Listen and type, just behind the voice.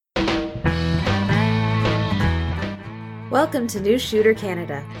Welcome to New Shooter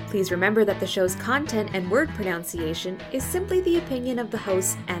Canada. Please remember that the show's content and word pronunciation is simply the opinion of the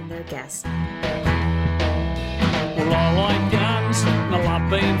hosts and their guests. Well, I like guns, and I love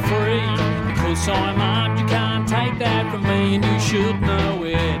being free. Because I'm armed, you can't take that from me, and you should know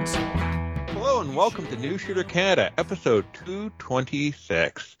it. Hello and welcome to New Shooter Canada, episode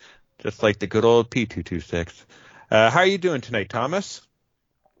 226. Just like the good old P226. How are you doing tonight, Thomas?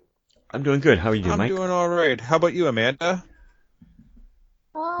 I'm doing good. How are you doing, Mike? I'm doing all right. How about you, Amanda?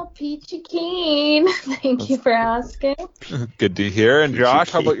 Oh, peachy keen. Thank you for asking. Good to hear. And Josh,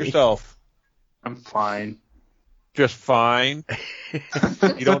 how about yourself? I'm fine. Just fine?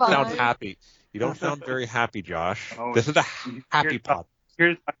 You don't sound Fine. happy. You don't sound very happy, Josh. Oh, This is a happy pop.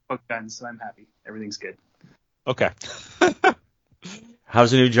 Here's my book done, so I'm happy. Everything's good. Okay.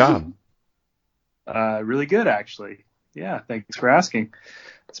 How's the new job? Really good, actually. Yeah, thanks for asking.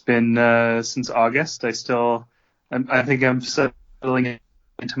 It's been since August. I think I'm settling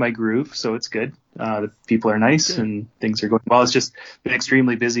into my groove, so it's good. The people are nice and things are going well. It's just been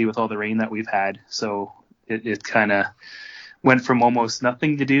extremely busy with all the rain that we've had, so it kind of went from almost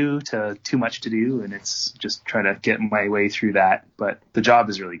nothing to do to too much to do, and it's just trying to get my way through that. But the job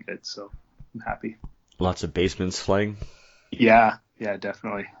is really good, so I'm happy. Lots of basements flooding. Yeah,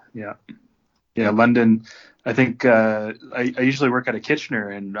 definitely. Yeah, London. I think I usually work out of Kitchener,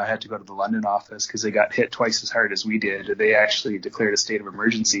 and I had to go to the London office because they got hit twice as hard as we did. They actually declared a state of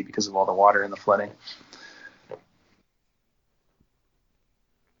emergency because of all the water and the flooding.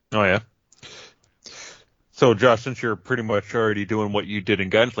 Oh, yeah. So, Josh, since you're pretty much already doing what you did in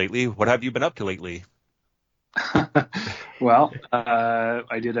guns lately, what have you been up to lately? Well,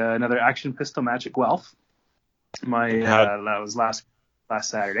 I did another action pistol match at Guelph. That was last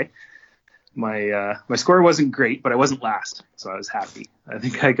Saturday. My score wasn't great, but I wasn't last, so I was happy. I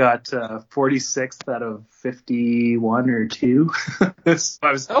think I got 46th out of 51 or 2. So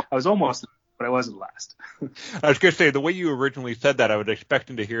I was almost, but I wasn't last. I was going to say, the way you originally said that, I was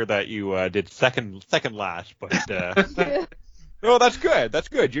expecting to hear that you did second last, but no, that's good. That's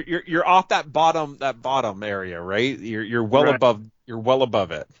good. You're off that bottom area, right? You're well Right.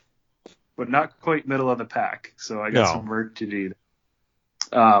 above it. But not quite middle of the pack, so I got No. some work to do.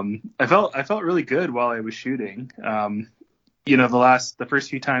 I felt really good while I was shooting. The first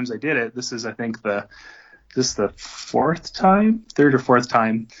few times I did it, this is I think the third or fourth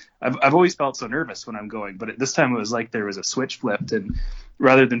time. I've always felt so nervous when I'm going, but this time it was like there was a switch flipped, and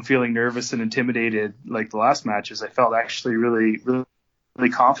rather than feeling nervous and intimidated like the last matches, I felt actually really, really, really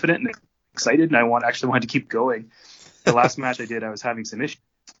confident and excited, and I wanted to keep going. The last match I did, I was having some issues,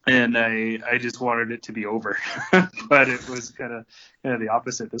 and I just wanted it to be over, but it was kind of the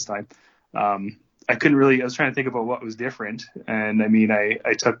opposite this time. I was trying to think about what was different, and I mean, I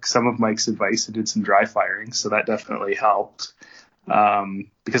took some of Mike's advice and did some dry firing, so that definitely helped,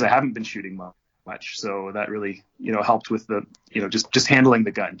 because I haven't been shooting much, so that really, helped with the, just handling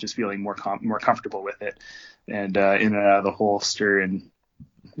the gun, just feeling more comfortable with it, and in and out of the holster, and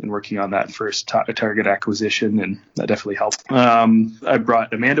working on that first target acquisition, and that definitely helped. I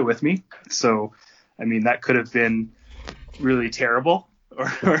brought Amanda with me, so I mean, that could have been really terrible, or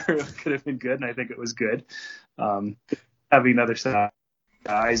it could have been good, and I think it was good. Having another set of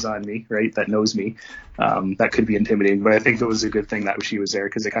eyes on me, right, that knows me, that could be intimidating, but I think it was a good thing that she was there,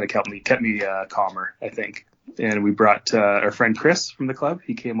 because it kind of kept me calmer, I think. And we brought our friend Chris from the club.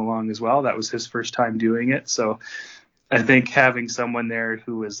 He came along as well. That was his first time doing it, so I think having someone there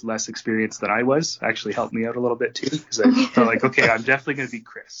who was less experienced than I was actually helped me out a little bit too, because I felt like, okay, I'm definitely going to beat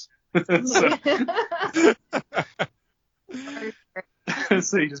Chris.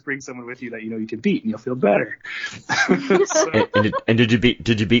 So you just bring someone with you that you can beat, and you'll feel better. And did you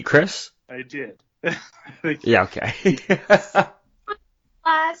beat Chris? I did. Yeah. Okay.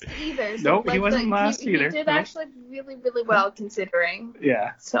 Last either. So Nope, he wasn't last either. He did Nope. actually really, really well considering.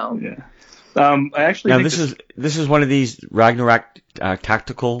 Yeah. So Yeah. I actually Now think this is one of these Ragnarok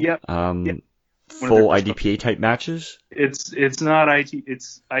tactical Yep. full IDPA type matches. it's not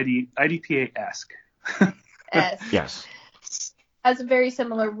it's IDPA-esque. S Yes. has very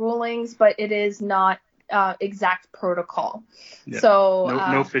similar rulings, but it is not exact protocol. Yeah. So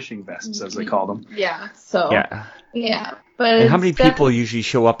No fishing vests, as they call them. Yeah. So Yeah. but And how many it's people usually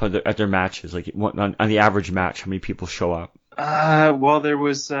show up at their matches? Like on the average match, how many people show up? Well, there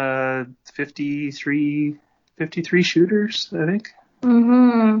was 53 shooters, I think.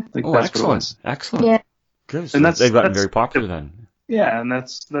 Mm-hmm. Like Oh, that's excellent. what it was. Excellent. Yeah. Good. So And they've gotten that's- very popular then. Yeah, and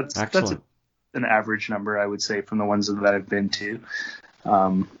that's Excellent. an average number, I would say, from the ones that I've been to.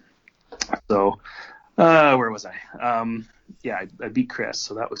 So where was I? I beat Chris,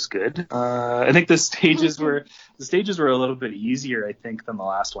 so that was good. I think the stages were a little bit easier, I think, than the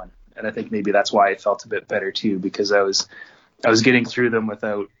last one, and I think maybe that's why it felt a bit better too, because I was getting through them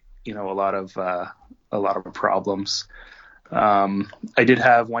without a lot of problems. I did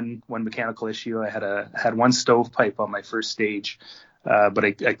have one mechanical issue. I had one stovepipe on my first stage, but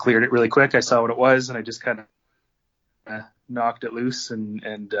I cleared it really quick. I saw what it was, and I just kind of knocked it loose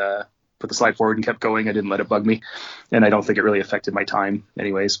and put the slide forward and kept going. I didn't let it bug me, and I don't think it really affected my time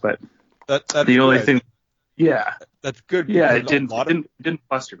anyways. But that's the only good. thing, yeah, That's good. yeah, it because didn't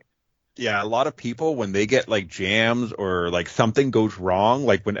fluster me. Yeah, a lot of people, when they get like jams or like something goes wrong,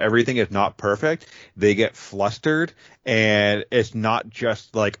 like when everything is not perfect, they get flustered, and it's not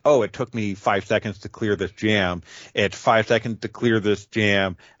just like, oh, it took me 5 seconds to clear this jam. It's 5 seconds to clear this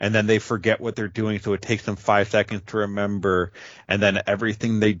jam, and then they forget what they're doing, so it takes them 5 seconds to remember, and then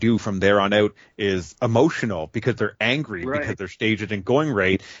everything they do from there on out is emotional because they're angry Right. because their stage isn't going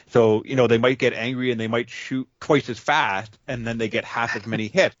right. So, they might get angry and they might shoot twice as fast, and then they get half as many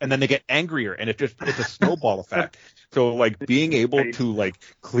hits, and then they get angrier, and it's a snowball effect. So like being able to like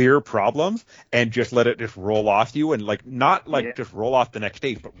clear problems and just let it just roll off you, and like not like just roll off the next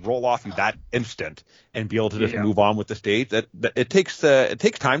stage, but roll off you that instant, and be able to just move on with the stage. That it takes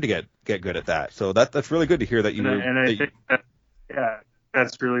time to get good at that. So that's really good to hear that you. I think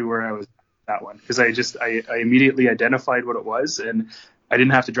that's really where I was with that one, because I immediately identified what it was, and I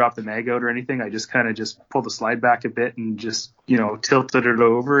didn't have to drop the mag out or anything. I just kind of just pulled the slide back a bit and just, tilted it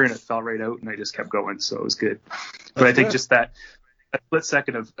over, and it fell right out, and I just kept going. So it was good. But I think just that split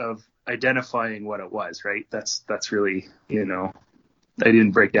second of identifying what it was, right? That's really, I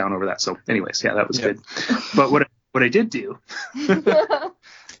didn't break down over that. So anyways, that was good. But what I did do, I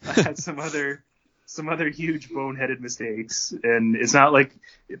had some other huge boneheaded mistakes, and it's not like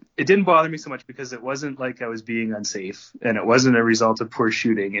it didn't bother me so much because it wasn't like I was being unsafe, and it wasn't a result of poor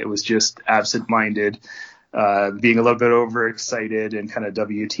shooting. It was just absent-minded, being a little bit overexcited, and kind of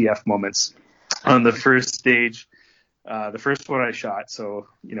WTF moments on the first stage. The first one I shot, so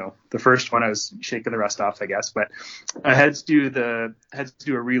the first one I was shaking the rust off, I guess, but I had to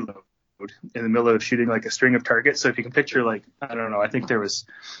do a reload in the middle of shooting like a string of targets. So if you can picture, like, I don't know, I think there was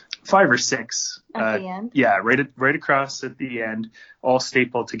 5 or 6 at the end. Yeah, right across at the end, all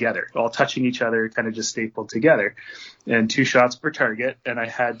stapled together, all touching each other, kind of just stapled together, and 2 shots per target. And I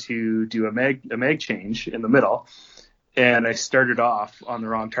had to do a mag change in the middle, and I started off on the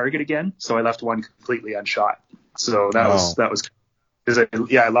wrong target again, so I left one completely unshot. So that was because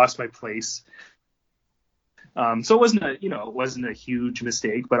I lost my place. So it wasn't a huge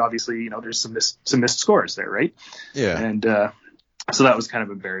mistake, but obviously, there's some missed scores there, right? Yeah. And so that was kind of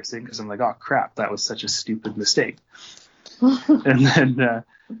embarrassing, because I'm like, oh crap, that was such a stupid mistake. And then,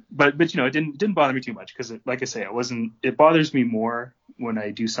 but it didn't bother me too much, because like I say, it bothers me more when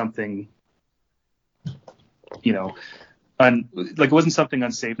I do something, like it wasn't something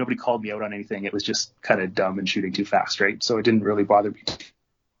unsafe. Nobody called me out on anything. It was just kind of dumb and shooting too fast, right? So it didn't really bother me.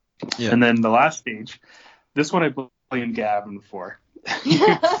 Yeah. And then the last stage, this one I blame Gavin for.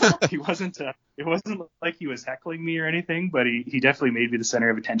 It wasn't like he was heckling me or anything, but he definitely made me the center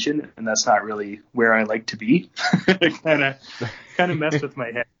of attention, and that's not really where I like to be. It kind of messed with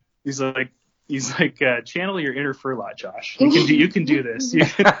my head. He's like, channel your inner Furlot, Josh. You can do this. And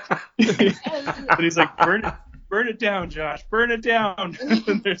he's like, burn it down, Josh. Burn it down.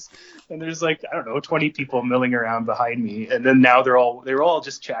 and there's like, I don't know, 20 people milling around behind me, and then now they're all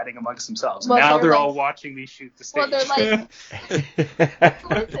just chatting amongst themselves. Well, now they're all watching me shoot the stage. Well, they're like,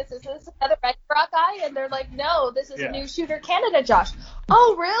 is this another Red Rock guy? And they're like, no, this is a new Shooter Canada, Josh.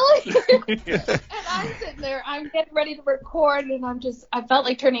 Oh, really? And I'm sitting there, I'm getting ready to record, and I felt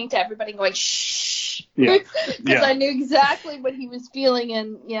like turning to everybody and going, shh. Because I knew exactly what he was feeling,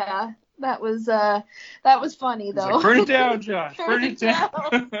 and that was funny, though. Like, burn it down, Josh. Burn it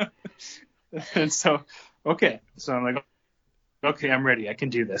down. And so I'm like, okay, I'm ready. I can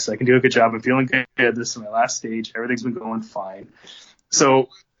do this. I can do a good job. I'm feeling good. This is my last stage. Everything's been going fine. So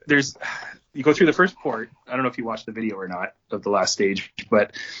you go through the first port. I don't know if you watched the video or not of the last stage,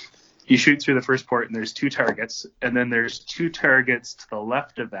 but you shoot through the first port, and there's 2 targets, and then there's 2 targets to the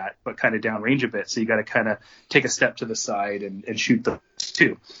left of that, but kind of downrange a bit. So you got to kind of take a step to the side and shoot the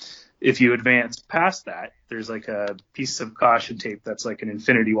 2. If you advance past that, there's like a piece of caution tape that's like an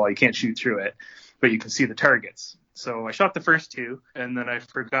infinity wall. You can't shoot through it, but you can see the targets. So I shot the first 2, and then I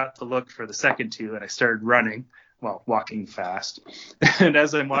forgot to look for the second 2, and I started running, walking fast. And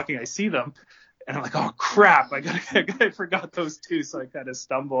as I'm walking, I see them, And I'm like, oh crap, I forgot those two. So I kind of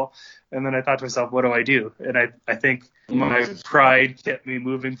stumble. And then I thought to myself, what do I do? And I think my pride kept me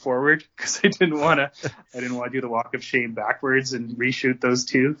moving forward because I didn't want to do the walk of shame backwards and reshoot those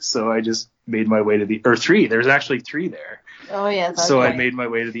two. So I just made my way to three. There's actually three there. Oh yeah. So I made my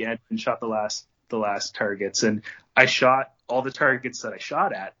way to the end and shot the last targets. And I shot all the targets that I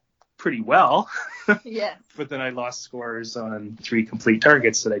shot at pretty well. Yeah. But then I lost scores on 3 complete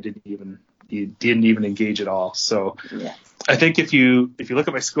targets that I didn't even engage at all. So yeah. I think if you look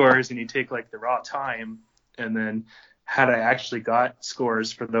at my scores and you take like the raw time and then had I actually got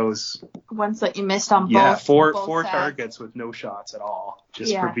scores for those ones that you missed on both four sides. targets with no shots at all,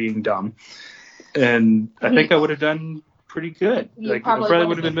 just for being dumb. And I think I would have done pretty good. Like I probably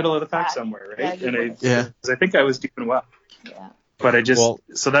would have been middle of the pack somewhere, right? Because I think I was doing well. Yeah. But I just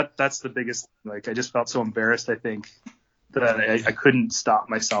that's the biggest, like I just felt so embarrassed, I think, that I couldn't stop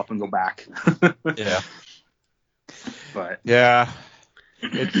myself and go back. Yeah. But yeah.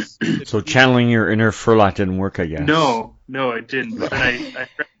 So channeling your inner Furlot didn't work, I guess. No, it didn't. But then I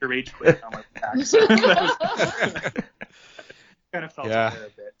tried to rage quit on my back. So kind of felt it a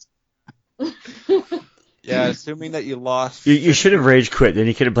bit. Yeah, assuming that you lost. You should have rage quit. Then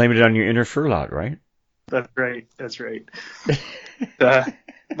you could have blamed it on your inner Furlot, right? That's right. But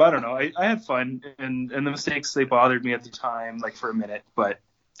I don't know. I had fun, and the mistakes, they bothered me at the time, like for a minute. But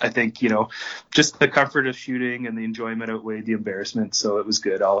I think, just the comfort of shooting and the enjoyment outweighed the embarrassment, so it was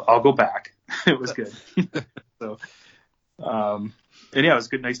good. I'll go back. It was good. So, and yeah, it was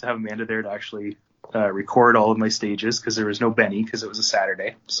good. Nice to have Amanda there to actually record all of my stages because there was no Benny because it was a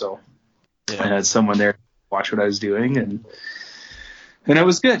Saturday. So I had someone there to watch what I was doing, and it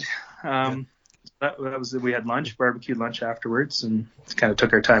was good. That was we had barbecue lunch afterwards, and kind of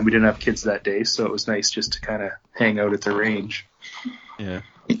took our time. We didn't have kids that day, so it was nice just to kind of hang out at the range. Yeah.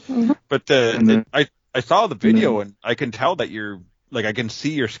 But I saw the video, and I can tell that I can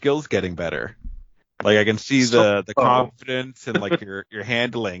see your skills getting better. Like I can see the confidence and like your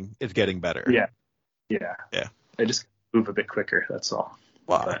handling is getting better. Yeah. I just move a bit quicker. That's all.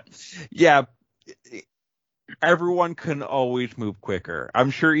 Wow. Yeah. Everyone can always move quicker.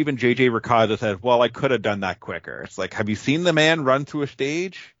 I'm sure even JJ Ricardo says, well, I could have done that quicker. It's like, have you seen the man run through a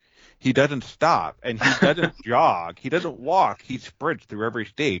stage? He doesn't stop, and he doesn't jog. He doesn't walk. He sprints through every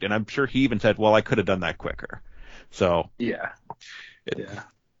stage. And I'm sure he even said, well, I could have done that quicker. So, yeah.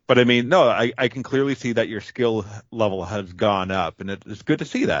 But I mean, no, I can clearly see that your skill level has gone up, and it's good to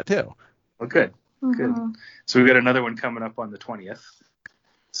see that too. Well, good. So we've got another one coming up on the 20th.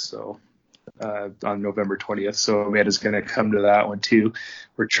 So, on November 20th. So Amanda's going to come to that one too.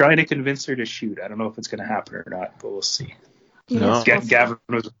 We're trying to convince her to shoot. I don't know if it's going to happen or not, but we'll see. No. Gavin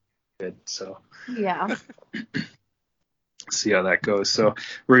was good, so yeah. See how that goes. So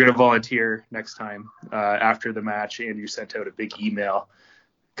we're going to volunteer next time. After the match, Andrew sent out a big email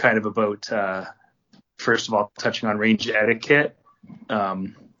kind of about, first of all, touching on range etiquette.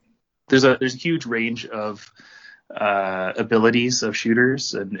 There's a huge range of abilities of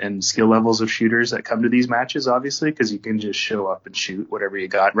shooters and skill levels of shooters that come to these matches, obviously, because you can just show up and shoot whatever you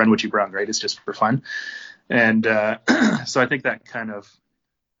got, run what you brung, right? It's just for fun. And so I think that kind of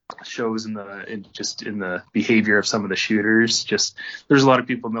shows in the behavior of some of the shooters. Just there's a lot of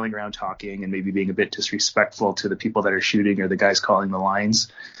people milling around talking and maybe being a bit disrespectful to the people that are shooting or the guys calling the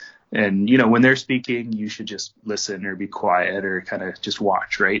lines. And, when they're speaking, you should just listen or be quiet or kind of just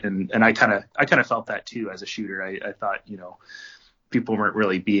watch, right? And I kind of felt that too as a shooter. I thought, people weren't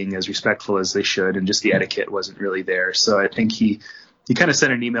really being as respectful as they should, and just the etiquette wasn't really there. So I think he kind of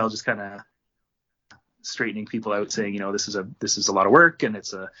sent an email just kind of straightening people out, saying, this is a lot of work and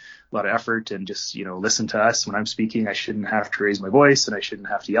it's a lot of effort, and just, listen to us when I'm speaking. I shouldn't have to raise my voice and I shouldn't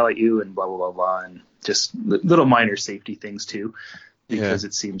have to yell at you and blah, blah, blah, blah. And just little minor safety things too. Because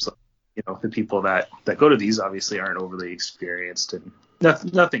it seems like, the people that go to these obviously aren't overly experienced, and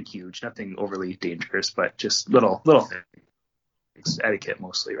nothing huge, nothing overly dangerous, but just little things, etiquette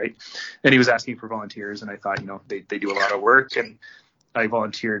mostly, right? And he was asking for volunteers, and I thought, they do a lot of work, and I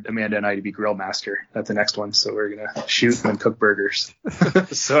volunteered Amanda and I to be grill master at the next one, so we're gonna shoot and cook burgers.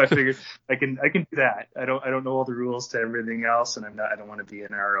 So I figured I can do that. I don't know all the rules to everything else, and I don't want to be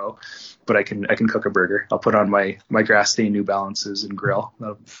an RO, but I can cook a burger. I'll put on my grass stained New Balances and grill.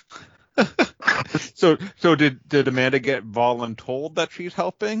 So did Amanda get voluntold that she's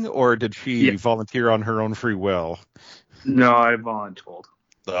helping, or did she volunteer on her own free will? No, I voluntold.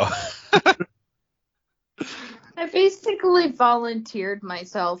 So. I basically volunteered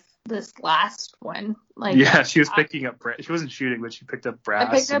myself this last one. She was picking up brass. She wasn't shooting, but she picked up brass.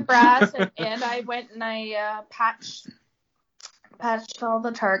 I picked up brass, and I went and I patched patched all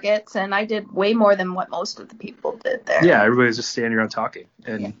the targets, and I did way more than what most of the people did there. Yeah, everybody's just standing around talking,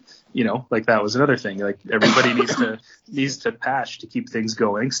 and like that was another thing. Like everybody needs to patch to keep things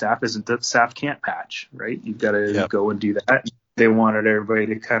going. Staff can't patch, right? You've got to go and do that. They wanted everybody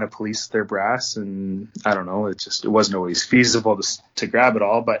to kind of police their brass, and I don't know, it wasn't always feasible to grab it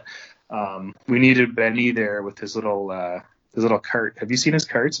all, but we needed Benny there with his little cart. Have you seen his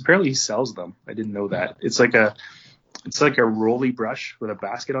carts? Apparently he sells them. I didn't know that. It's like a rolly brush with a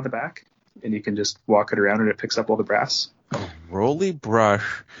basket on the back, and you can just walk it around and it picks up all the brass. A rolly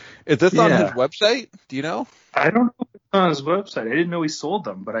brush. Is this on his website? Do you know? I don't know if it's on his website. I didn't know he sold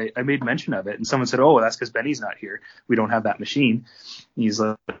them, but I made mention of it, and someone said, "Oh, that's because Benny's not here. We don't have that machine." He's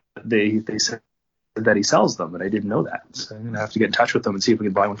they said that he sells them, and I didn't know that. So I'm gonna have to get in touch with them and see if we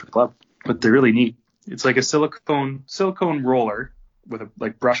can buy one for the club. But they're really neat. It's like a silicone roller with a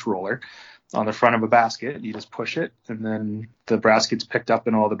brush roller on the front of a basket. You just push it, and then the brass gets picked up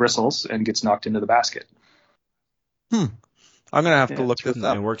in all the bristles and gets knocked into the basket. I'm gonna have to look this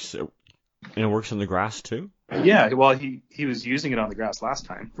up. It works on the grass too. Yeah, well, he was using it on the grass last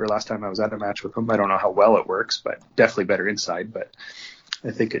time I was at a match with him. I don't know how well it works, but definitely better inside. But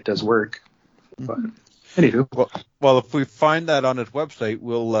I think it does work. But anywho, well, if we find that on his website,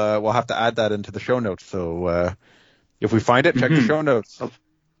 we'll have to add that into the show notes. So if we find it, check the show notes.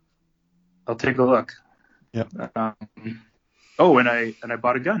 I'll take a look. Yeah. And I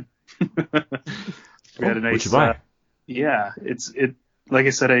bought a gun. We had a nice. What'd you buy? Yeah, it. Like I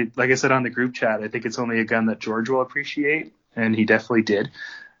said on the group chat, I think it's only a gun that George will appreciate, and he definitely did.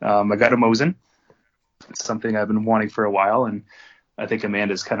 I got a Mosin. It's something I've been wanting for a while, and I think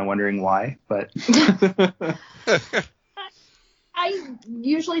Amanda's kind of wondering why, but I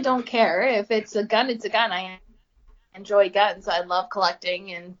usually don't care. If it's a gun, it's a gun. I enjoy guns. I love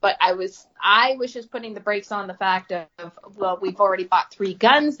collecting, but I was just putting the brakes on the fact of, well, we've already bought 3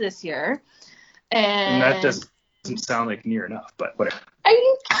 guns this year, and that doesn't sound like near enough, but whatever. Are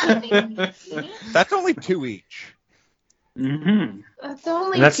you kidding me? That's only 2 each. Mm-hmm. That's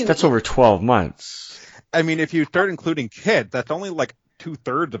only that's over 12 months. I mean, if you start including kids, that's only like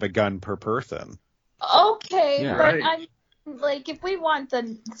 2/3 of a gun per person. Okay, yeah, but right. I'm like, if we want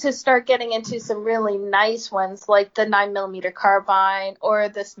to start getting into some really nice ones, like the 9mm carbine or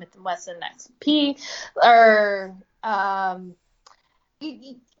the Smith & Wesson XP, or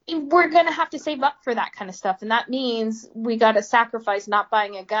we're going to have to save up for that kind of stuff. And that means we got to sacrifice not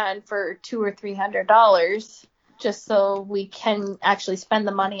buying a gun for $200 or $300 just so we can actually spend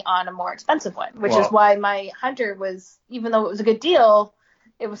the money on a more expensive one, which is why my Hunter was, even though it was a good deal,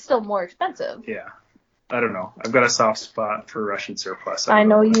 it was still more expensive. Yeah. I don't know. I've got a soft spot for Russian surplus. I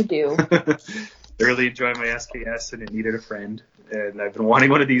know you do. I really enjoy my SKS, and it needed a friend. And I've been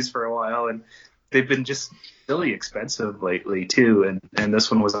wanting one of these for a while, and they've been just really expensive lately too, and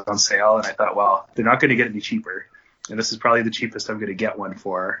this one was on sale, and I thought, well, they're not going to get any cheaper, and this is probably the cheapest I'm going to get one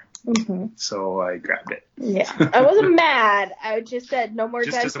for. Mm-hmm. So I grabbed it. Yeah, I wasn't mad. I just said no more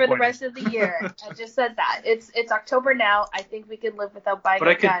guns for the rest of the year. I just said that. It's October now. I think we can live without buying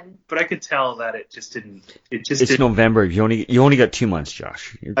a gun. But I could tell that it just didn't. It's November. You only got 2 months,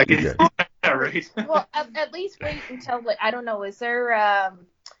 Josh. You're good. Yeah, right. Well, at least wait until, like, I don't know. Is there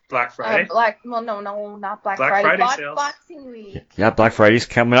Black Friday? No, not Black Friday. Sales. Boxing Week. Yeah, Black Friday's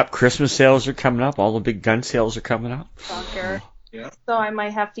coming up. Christmas sales are coming up. All the big gun sales are coming up. Soccer. Yeah. So I might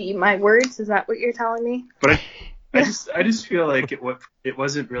have to eat my words. Is that what you're telling me? But I just feel like it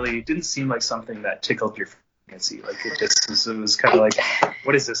wasn't really. It didn't seem like something that tickled your fancy. Like it was kind of like,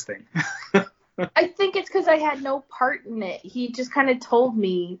 what is this thing? I think it's because I had no part in it. He just kind of told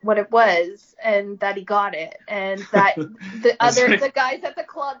me what it was and that he got it, and that the guys at the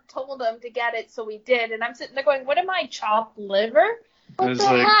club told him to get it, so we did. And I'm sitting there going, "What am I, chopped liver? What the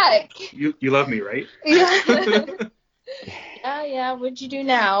heck? You love me, right?" Yeah. Yeah. What'd you do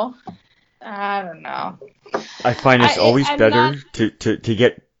now? I don't know. I find it's always better to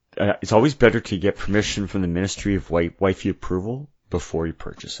get. It's always better to get permission from the Ministry of Wifey approval before you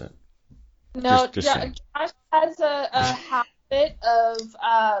purchase it. No, Josh has a habit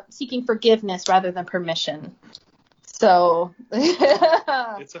of seeking forgiveness rather than permission. So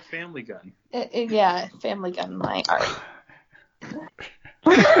it's a family gun. Yeah, family gun. Like,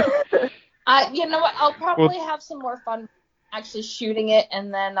 you know what? I'll probably have some more fun actually shooting it,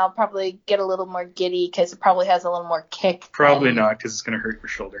 and then I'll probably get a little more giddy because it probably has a little more kick. Probably not, because it's going to hurt your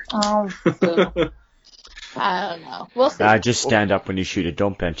shoulder. Oh, boo. I don't know. We'll see. Just stand up when you shoot it.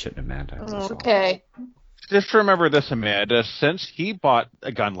 Don't bench it, Amanda. Okay. Just remember this, Amanda. Since he bought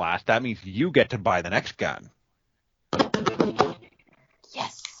a gun last, that means you get to buy the next gun.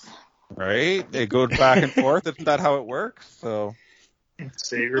 Yes. Right? It goes back and forth. Isn't that how it works? So.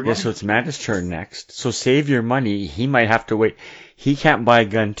 Save your Okay, money. so it's Amanda's turn next. So save your money. He might have to wait. He can't buy a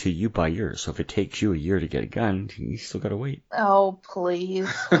gun till you buy yours. So if it takes you a year to get a gun, he's still got to wait. Oh, please.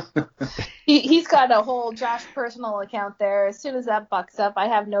 He's got a whole Josh personal account there. As soon as that bucks up, I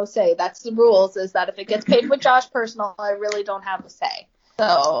have no say. That's the rules, is that if it gets paid with Josh personal, I really don't have a say.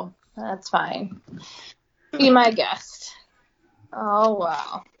 So that's fine. Be my guest. Oh,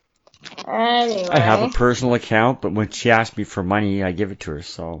 wow. Anyway. I have a personal account, but when she asks me for money, I give it to her,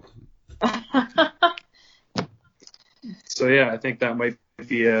 so. So yeah, I think that might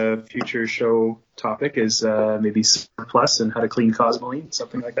be a future show topic, is maybe surplus and how to clean Cosmoline,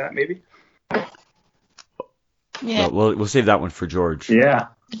 something like that, maybe. Yeah. We'll save that one for George. Yeah.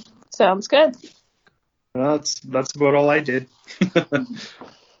 Sounds good. Well, that's about all I did. All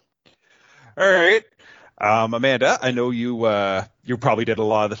right. Amanda, I know you probably did a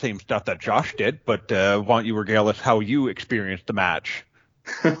lot of the same stuff that Josh did, but why don't you regale us how you experienced the match?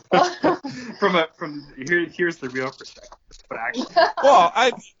 Here's the real perspective. But actually, Well,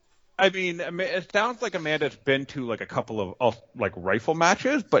 I mean, it sounds like Amanda's been to like a couple of like rifle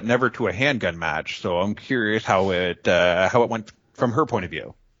matches, but never to a handgun match. So I'm curious how it went from her point of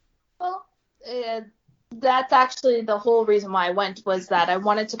view. Well, that's actually the whole reason why I went, was that I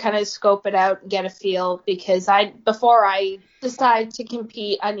wanted to kind of scope it out and get a feel, because before I decide to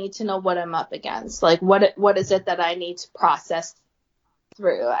compete, I need to know what I'm up against. Like, what is it that I need to process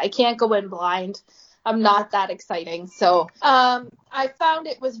through? I can't go in blind. I'm not that exciting. So I found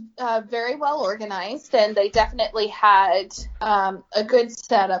it was very well organized, and they definitely had a good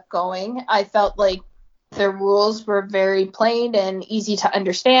setup going. I felt like their rules were very plain and easy to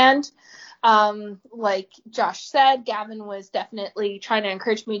understand. Like Josh said, Gavin was definitely trying to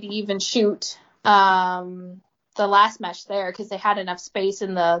encourage me to even shoot the last match there, because they had enough space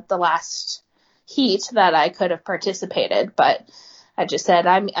in the last heat that I could have participated. But I just said,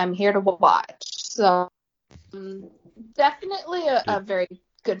 I'm here to watch. So definitely a very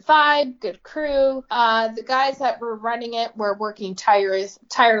good vibe, good crew. The guys that were running it were working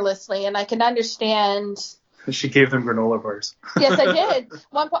tirelessly, and I can understand. she gave them granola bars. Yes, I did.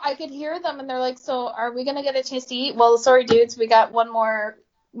 One point, I could hear them, and they're like, "So, are we gonna get a chance to eat?" Well, sorry, dudes, we got one more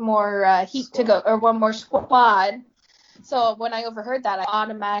heat to go, or one more squad. So when I overheard that, I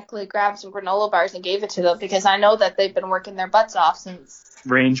automatically grabbed some granola bars and gave it to them, because I know that they've been working their butts off since.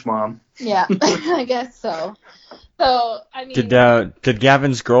 Range mom. Yeah, I guess so. So I mean, Did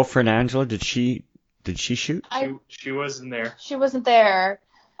Gavin's girlfriend Angela, did she shoot? She wasn't there. She wasn't there.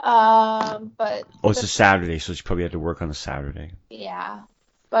 But It's a Saturday, so she probably had to work on a Saturday. yeah.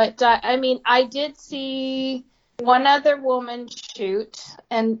 But I mean, I did see one other woman shoot,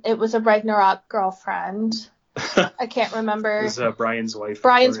 and it was a Ragnarok girlfriend. I can't remember. It was Brian's wife.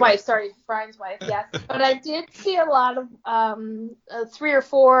 Brian's wife, yes. But I did see a lot of 3 or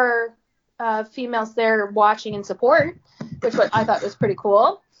 4 females there watching in support, which I thought was pretty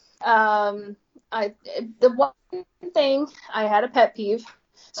cool. The one thing, I had a pet peeve.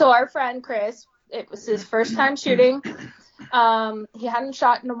 So our friend Chris, it was his first time shooting. He hadn't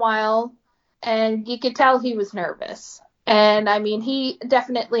shot in a while, and you could tell he was nervous. And I mean, he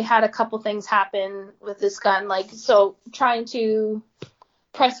definitely had a couple things happen with this gun, like, so trying to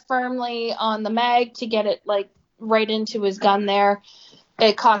press firmly on the mag to get it like right into his gun there,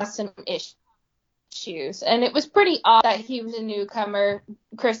 it caused some issues. And it was pretty odd that he was a newcomer.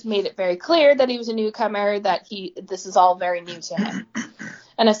 Chris made it very clear that he was a newcomer, that this is all very new to him.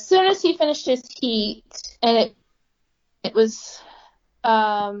 And as soon as he finished his heat, and it was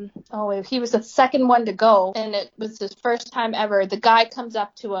he was the second one to go, and it was his first time ever, the guy comes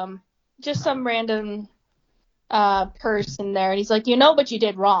up to him, just some random person there, and he's like, "You know what you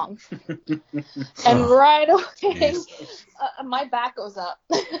did wrong." And right away, my back goes up.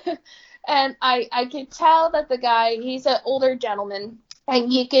 And I could tell that the guy, he's an older gentleman,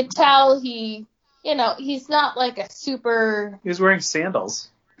 and you could tell he's not like a super... He was wearing sandals.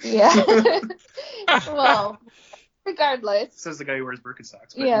 Yeah. Well, regardless. Says the guy who wears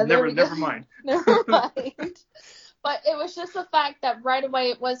Birkenstocks. But yeah, never mind. Never mind. But it was just the fact that right away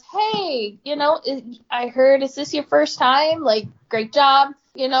it was, hey, I heard, is this your first time? Like, great job.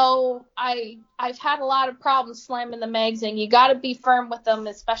 I've had a lot of problems slamming the mags, and you got to be firm with them,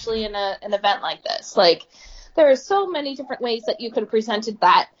 especially in an event like this. Like, there are so many different ways that you could have presented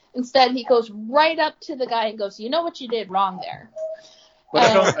that. Instead, he goes right up to the guy and goes, "You know what you did wrong there." But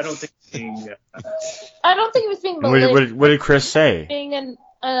I don't think being. I don't think he was being malicious. What did Chris say? Being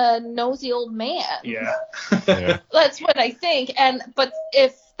a nosy old man. Yeah. Yeah. That's what I think. But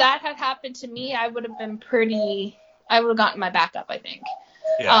if that had happened to me, I would have gotten my back up, I think.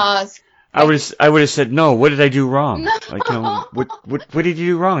 Yeah. I would have said no. What did I do wrong? No. Like, what did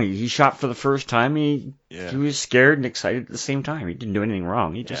you do wrong? He shot for the first time. He was scared and excited at the same time. He didn't do anything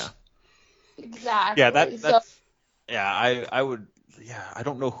wrong. He just exactly. Yeah, I would. Yeah, I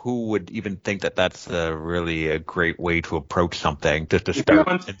don't know who would even think that that's really a great way to approach something, just to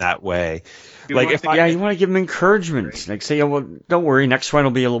start in that way. you want to give him encouragement. Right. Like, say, well, don't worry, next one will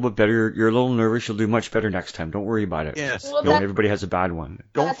be a little bit better. You're a little nervous. You'll do much better next time. Don't worry about it. Yes. Well, everybody has a bad one.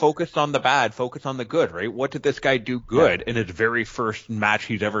 Don't focus on the bad. Focus on the good, right? What did this guy do good in his very first match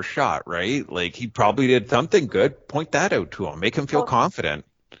he's ever shot, right? Like, he probably did something good. Point that out to him. Make him feel confident.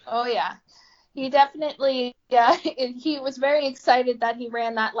 Oh, yeah. He definitely, he was very excited that he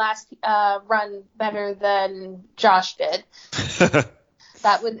ran that last run better than Josh did.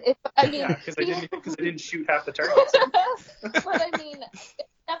 That would, because I didn't shoot half the targets. But I mean,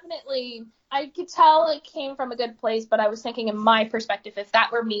 definitely, I could tell it came from a good place. But I was thinking, in my perspective, if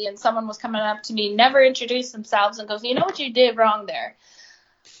that were me and someone was coming up to me, never introduced themselves, and goes, "You know what you did wrong there,"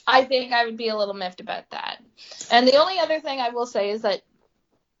 I think I would be a little miffed about that. And the only other thing I will say is that.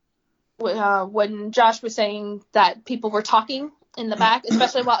 When Josh was saying that people were talking in the back,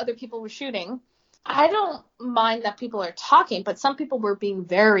 especially while other people were shooting, I don't mind that people are talking, but some people were being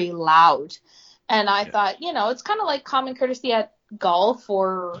very loud. And I thought, it's kind of like common courtesy at golf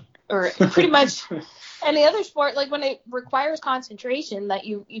or pretty much any other sport, like when it requires concentration, that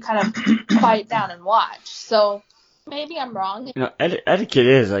you kind of quiet down and watch. So maybe I'm wrong. Etiquette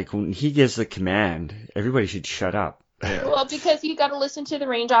is, like, when he gives the command, everybody should shut up. Yeah. Well, because you got to listen to the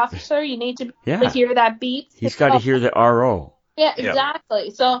range officer. You need to hear that beep. He's got to hear the RO. Yeah, exactly.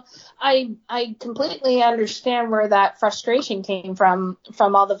 Yeah. So I completely understand where that frustration came from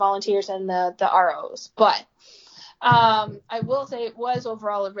all the volunteers and the ROs. But I will say it was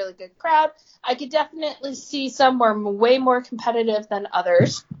overall a really good crowd. I could definitely see some were way more competitive than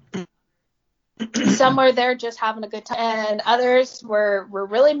others. Some were there just having a good time, and others were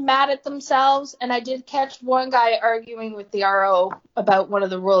really mad at themselves. And I did catch one guy arguing with the RO about one of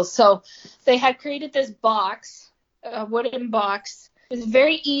the rules. So they had created this box, a wooden box. It was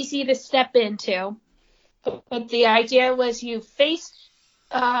very easy to step into, but the idea was you face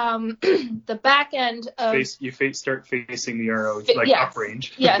the back end of... Start facing the RO, up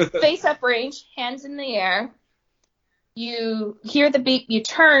range. Yeah, face up range, hands in the air. You hear the beep, you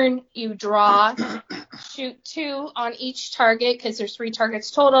turn, you draw, shoot 2 on each target because there's 3 targets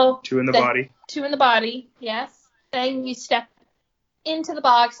total. 2 in the body. 2 in the body, yes. Then you step into the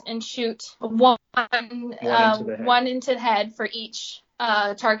box and shoot one into the head for each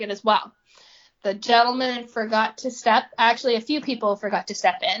target as well. The gentleman forgot to step. Actually, a few people forgot to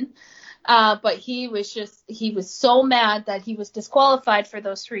step in. But he was so mad that he was disqualified for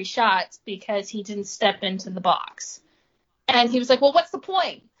those 3 shots because he didn't step into the box. And he was like, well, what's the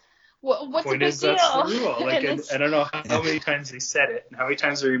point? What's the big deal? That's the rule. I don't know how many times they said it and how many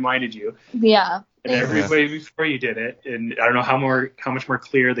times they reminded you. Yeah. And everybody before you did it. And I don't know how much more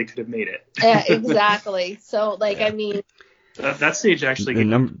clear they could have made it. Yeah, exactly. So, I mean. That stage actually gave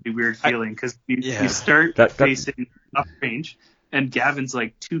me a weird feeling because you start facing up range. And Gavin's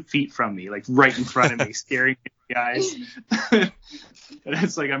like 2 feet from me, like right in front of me, staring at the eyes. And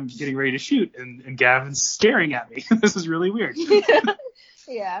it's like I'm getting ready to shoot, and Gavin's staring at me. This is really weird.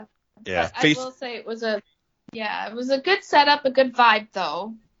 Yeah. Yeah. I will say it was a good setup, a good vibe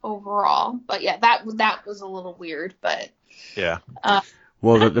though overall. But yeah, that was a little weird, but yeah.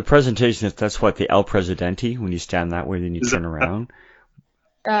 Well, the presentation that's what the El Presidente, when you stand that way, then you turn around.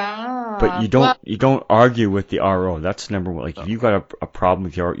 But you don't argue with the RO. That's number one. Like, if you've got a problem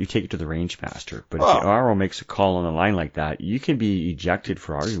with the RO, you take it to the range master. But if the RO makes a call on the line like that, you can be ejected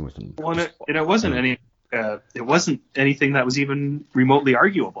for arguing with them. Well, it wasn't anything that was even remotely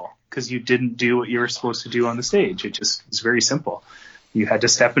arguable because you didn't do what you were supposed to do on the stage. It just was very simple. You had to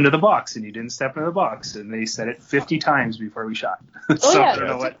step into the box, and you didn't step into the box, and they said it 50 times before we shot. I don't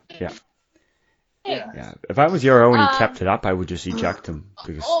know what. Yeah. Yeah. If I was the RO and he kept it up, I would just eject him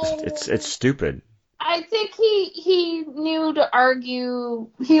because it's stupid. I think he knew to argue.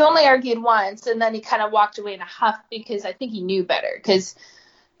 He only argued once, and then he kind of walked away in a huff because I think he knew better. Because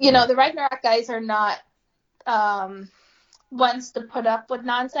the Ragnarok guys are not ones to put up with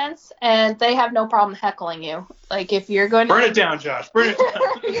nonsense, and they have no problem heckling you. Like, if you're going to burn it down, Josh, burn it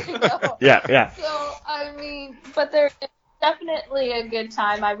down. Yeah. So I mean, but there's definitely a good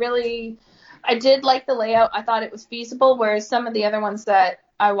time. I did like the layout. I thought it was feasible, whereas some of the other ones that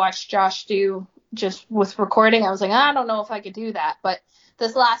I watched Josh do just with recording, I was like, I don't know if I could do that. But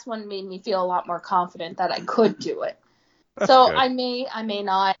this last one made me feel a lot more confident that I could do it. That's so good. I may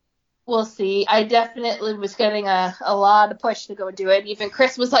not. we'll see. I definitely was getting a lot of push to go do it. Even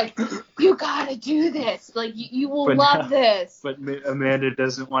Chris was like, you gotta do this. Like, you will love this. But Amanda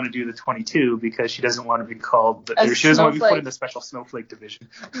doesn't want to do the 22 because she doesn't want to be called, she doesn't want to be put in the special snowflake division.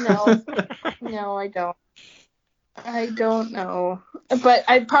 No, I don't. I don't know. But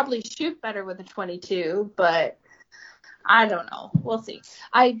I'd probably shoot better with a 22, but I don't know. We'll see.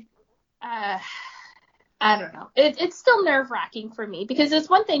 I don't know. It's still nerve-wracking for me because it's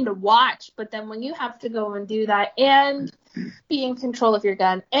one thing to watch, but then when you have to go and do that and be in control of your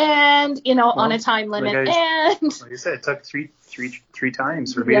gun and, on a time limit like I said, it took three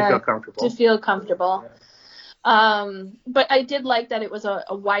times for me to feel comfortable. But I did like that it was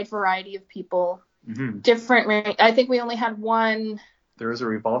a wide variety of people, different. I think we only had one. There was a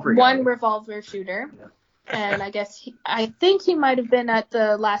revolver revolver shooter, and I think he might have been at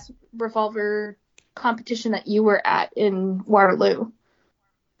the last revolver competition that you were at in Waterloo.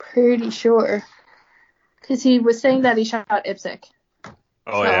 Pretty sure. Because he was saying that he shot IPSC.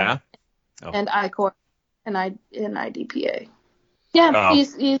 Oh, yeah? And I-Corps and IDPA. Yeah,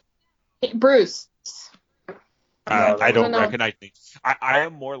 he's Bruce. I don't recognize things. I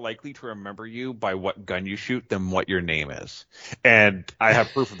am more likely to remember you by what gun you shoot than what your name is. And I have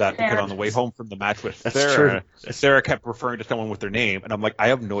proof of that because on the way home from the match with Sarah kept referring to someone with their name. And I'm like, I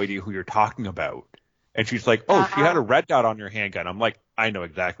have no idea who you're talking about. And she's like, she had a red dot on your handgun. I'm like, I know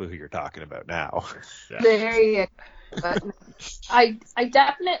exactly who you're talking about now. There you go. I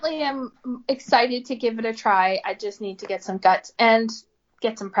definitely am excited to give it a try. I just need to get some guts and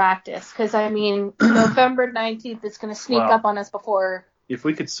get some practice. Because, November 19th is going to sneak up on us before if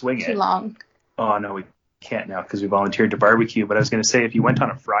we could swing too long. Oh, no, we can't now because we volunteered to barbecue. But I was going to say, if you went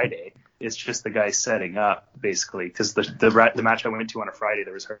on a Friday, it's just the guy setting up, basically, because the match I went to on a Friday,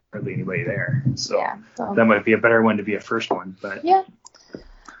 there was hardly anybody there. So that might be a better one to be a first one. But yeah,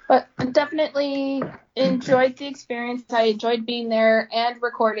 but I definitely enjoyed the experience. I enjoyed being there and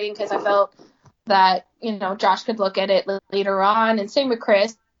recording because I felt that, Josh could look at it later on. And same with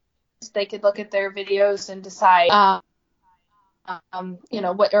Chris. They could look at their videos and decide,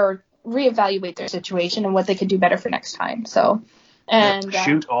 what or reevaluate their situation and what they could do better for next time. So, and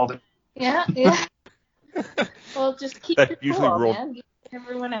shoot all the. Yeah. Well, just keep it cool, man. Get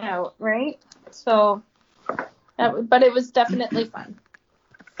everyone out, right? So, but it was definitely fun.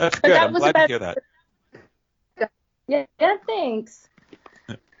 That's good. I'm glad to hear that. Yeah, thanks.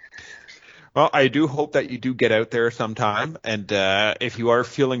 Well, I do hope that you do get out there sometime. And if you are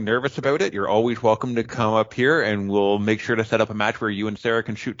feeling nervous about it, you're always welcome to come up here, and we'll make sure to set up a match where you and Sarah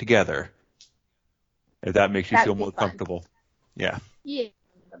can shoot together. If that makes you feel more comfortable. Yeah. Yeah.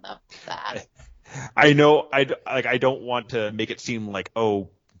 That. I know I don't want to make it seem like,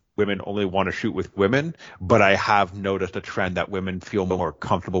 women only want to shoot with women, but I have noticed a trend that women feel more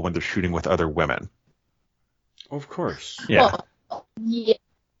comfortable when they're shooting with other women. Of course. Yeah. Well, yeah.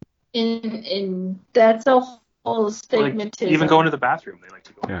 In that's a whole statement too. Even going to the bathroom, they like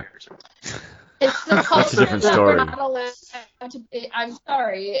to go there. So. It's the culture. That's a different story. We're not allowed to be, I'm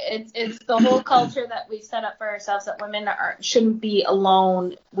sorry. It's the whole culture that we've set up for ourselves that women shouldn't be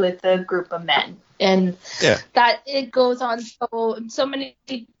alone with a group of men, and that it goes on so many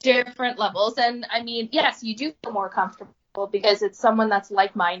different levels. And I mean, yes, you do feel more comfortable because it's someone that's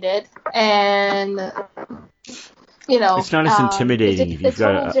like-minded, and it's not as intimidating if you've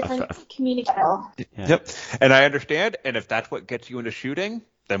got a different communication. Yeah. Yep, and I understand. And if that's what gets you into shooting,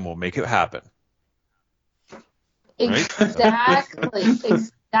 then we'll make it happen. Exactly.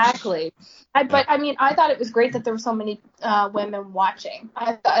 But I mean, I thought it was great that there were so many women watching.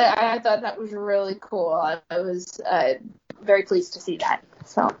 I thought that was really cool. I was very pleased to see that.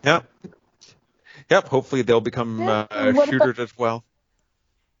 So. Yep. Hopefully they'll become shooters as well.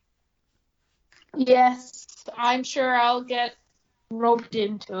 Yes, I'm sure I'll get roped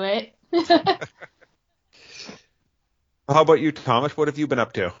into it. How about you, Thomas? What have you been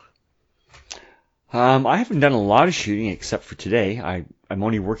up to? I haven't done a lot of shooting except for today. I'm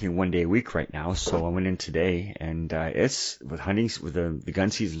only working 1 day a week right now, so I went in today, and it's with hunting, with the gun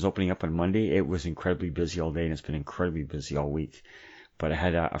season's opening up on Monday. It was incredibly busy all day, and it's been incredibly busy all week. But I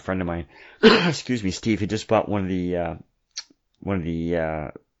had a friend of mine, excuse me, Steve, he just bought one of the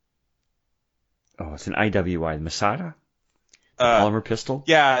it's an IWI, the Masada polymer pistol.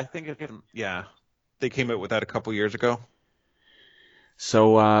 Yeah, I think they came out with that a couple years ago.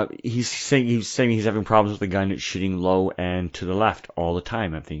 So he's saying he's having problems with the gun. It's shooting low and to the left all the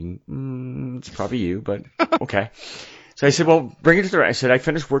time. I'm thinking, it's probably you, but okay. So I said, well, bring it to the. I said, I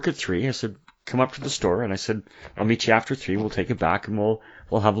finished work at 3. I said, come up to the store, and I said, I'll meet you after 3. We'll take it back and we'll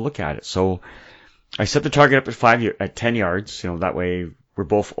have a look at it. So I set the target up at 10 yards. That way we're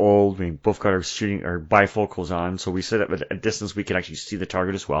both old. We both got our bifocals on, so we sit at a distance we could actually see the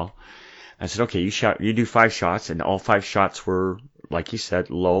target as well. I said, okay, you do 5 shots, and all 5 shots were, like you said,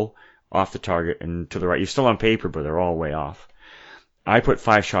 low, off the target, and to the right. You're still on paper, but they're all way off. I put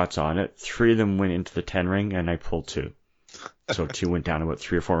 5 shots on it. 3 of them went into the 10 ring, and I pulled 2. So 2 went down about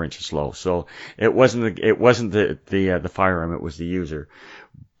 3 or 4 inches low. So it wasn't the firearm, it was the user.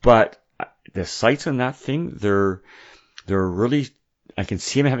 But the sights on that thing, they're really, I can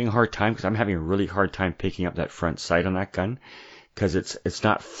see him having a hard time because I'm having a really hard time picking up that front sight on that gun because it's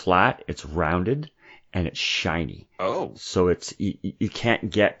not flat, it's rounded and it's shiny. Oh. So it's you can't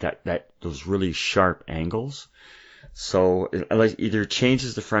get those really sharp angles. So it either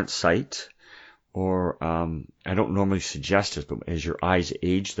changes the front sight or I don't normally suggest it, but as your eyes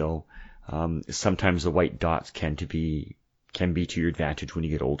age though, sometimes the white dots can be to your advantage when you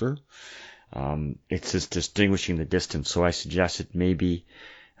get older. It's just distinguishing the distance. So I suggested maybe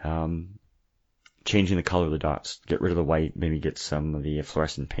changing the color of the dots. Get rid of the white, maybe get some of the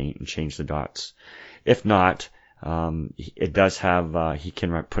fluorescent paint and change the dots. If not, it does have, he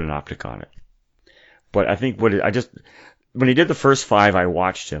can put an optic on it. But I think when he did the first 5, I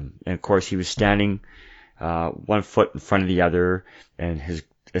watched him. And of course he was standing 1 foot in front of the other and his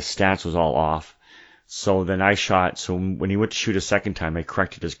stance was all off. So then I shot. So when he went to shoot a second time, I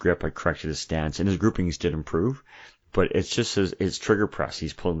corrected his grip, I corrected his stance, and his groupings did improve. But it's just his trigger press.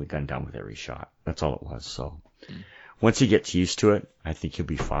 He's pulling the gun down with every shot. That's all it was. So once he gets used to it, I think he'll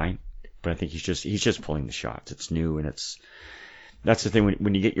be fine. But I think he's just pulling the shots. It's new, and that's the thing.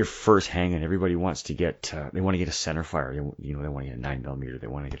 When you get your first hang, and everybody wants to get they want to get a center fire. They want to get a 9mm. They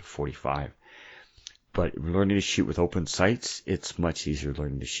want to get a 45. But learning to shoot with open sights, it's much easier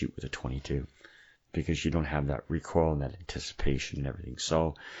learning to shoot with a 22. Because you don't have that recoil and that anticipation and everything.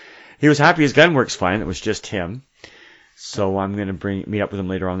 So he was happy his gun works fine. It was just him. So I'm going to meet up with him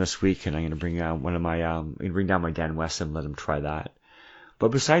later on this week, and I'm going to bring down my Dan Wesson and let him try that.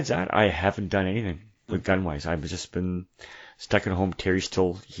 But besides that, I haven't done anything with gun-wise. I've just been stuck at home. Terry's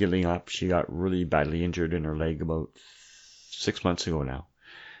still healing up. She got really badly injured in her leg about 6 months ago now.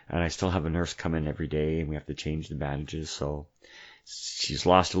 And I still have a nurse come in every day, and we have to change the bandages. So she's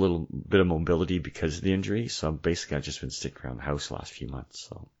lost a little bit of mobility because of the injury. So basically, I've just been sticking around the house the last few months.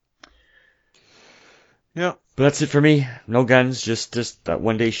 So yeah, but that's it for me. No guns, just that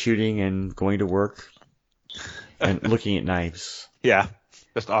one day shooting and going to work and looking at knives. Yeah,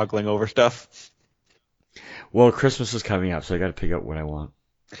 just ogling over stuff. Well, Christmas is coming up, so I got to pick out what I want.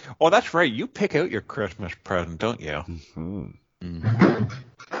 Oh, that's right. You pick out your Christmas present, don't you? Mm-hmm. Mm-hmm.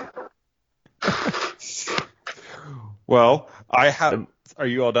 Well, I have. Are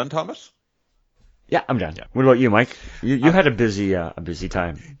you all done, Thomas? Yeah, I'm done. Yeah. What about you, Mike? You had a busy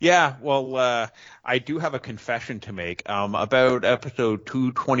time. Yeah. Well, I do have a confession to make. About episode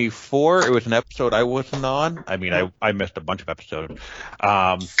 224. It was an episode I wasn't on. I mean, I missed a bunch of episodes.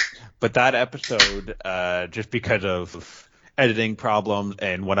 But that episode, just because of editing problems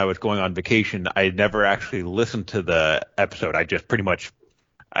and when I was going on vacation, I never actually listened to the episode. I just pretty much.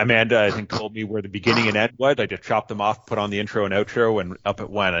 Amanda, I think, told me where the beginning and end was. I just chopped them off, put on the intro and outro, and up it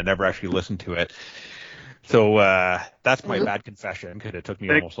went. I never actually listened to it. So that's my bad confession, because it took me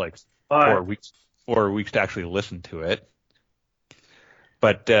almost like 4 weeks to actually listen to it.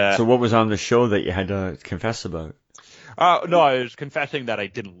 But so what was on the show that you had to confess about? No, I was confessing that I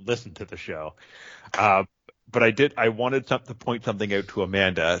didn't listen to the show. But I did. I wanted to point something out to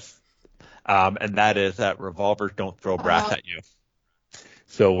Amanda, and that is that revolvers don't throw brass at you.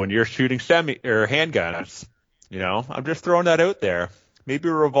 So when you're shooting handguns, I'm just throwing that out there. Maybe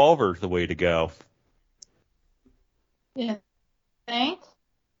a revolver's the way to go. Yeah. Thanks.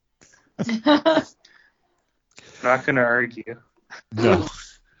 Not going to argue. No.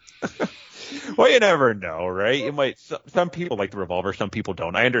 Well, you never know, right? You might. Some people like the revolver, some people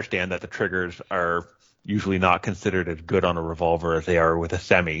don't. I understand that the triggers are usually not considered as good on a revolver as they are with a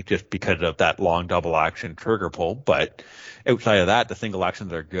semi, just because of that long double action trigger pull. But outside of that, the single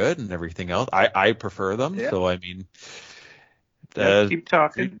actions are good, and everything else, I prefer them. Yeah. So I mean, keep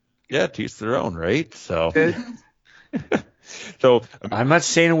talking. Yeah, to each their own, right? So. So I'm not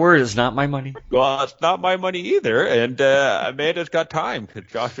saying a word. It's not my money. Well, it's not my money either. And Amanda's got time because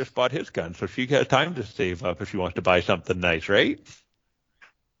Josh just bought his gun, so she has time to save up if she wants to buy something nice, right?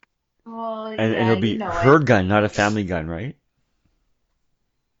 Well, and it'll be her gun, not a family gun, right?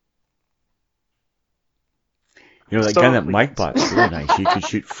 That gun that Mike bought is really nice. You could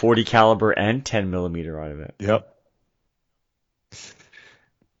shoot 40 caliber and 10mm out of it. Yep.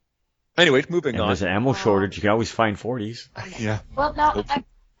 Anyways, moving on. There's an ammo shortage. You can always find 40s. Yeah. Well, no.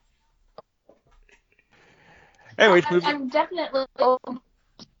 Anyways, I'm definitely.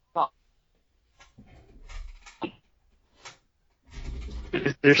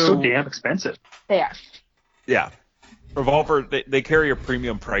 They're so damn expensive. They are. Yeah. Revolver, they carry a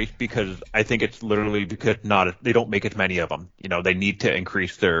premium price because I think it's literally because they don't make as many of them. You know, they need to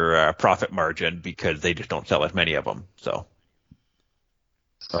increase their profit margin because they just don't sell as many of them. So,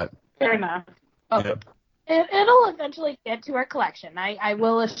 but fair enough. Oh, yep. It'll eventually get to our collection. I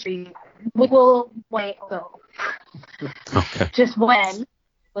will assure you. We will wait though. Okay. Just when.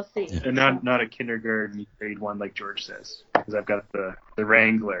 We'll see. And not a kindergarten grade one like George says, because I've got the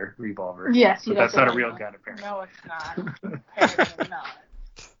Wrangler revolver. Yes, but that's not a real gun, apparently. No, it's not. Apparently not.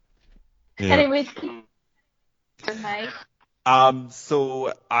 Yeah. Anyways, okay.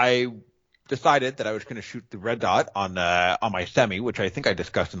 So I decided that I was going to shoot the red dot on my semi, which I think I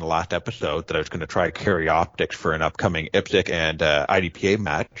discussed in the last episode, that I was going to try carry optics for an upcoming IPSC and IDPA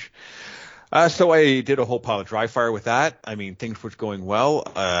match. So I did a whole pile of dry fire with that. I mean, things was going well.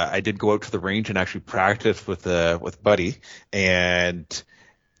 I did go out to the range and actually practice with Buddy, and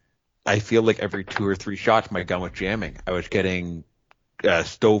I feel like every 2 or 3 shots my gun was jamming. I was getting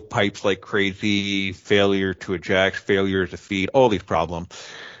stovepipes like crazy, failure to eject, failure to feed, all these problems.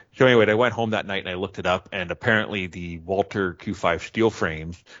 So anyway, I went home that night and I looked it up, and apparently the Walter Q5 steel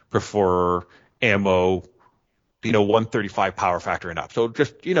frames prefer ammo, 135 power factor and up. So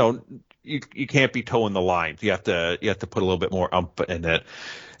just, you can't be towing the lines. You have to put a little bit more ump in it.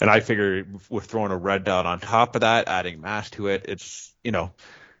 And I figured with throwing a red dot on top of that, adding mass to it, it's,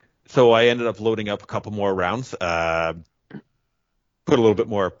 so I ended up loading up a couple more rounds, put a little bit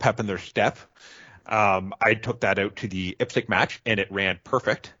more pep in their step. I took that out to the IPSC match and it ran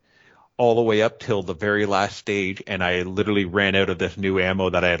perfect all the way up till the very last stage. And I literally ran out of this new ammo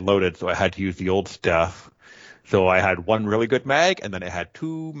that I had loaded. So I had to use the old stuff. So I had 1 really good mag, and then I had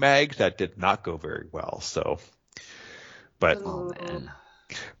 2 mags that did not go very well. So, but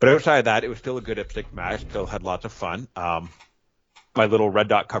outside of that, it was still a good IPSC match. Still had lots of fun. My little red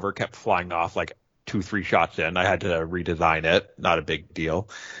dot cover kept flying off like 2-3 shots in. I had to redesign it. Not a big deal.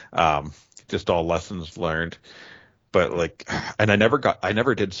 Just all lessons learned. But and I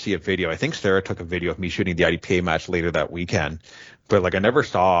never did see a video. I think Sarah took a video of me shooting the IDPA match later that weekend. But I never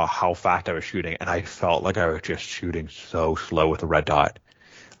saw how fast I was shooting, and I felt like I was just shooting so slow with the red dot.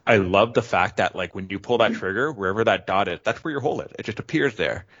 I love the fact that when you pull that trigger, wherever that dot is, that's where you hold it. It just appears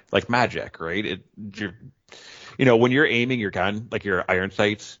there, like magic, right? When you're aiming your gun, like your iron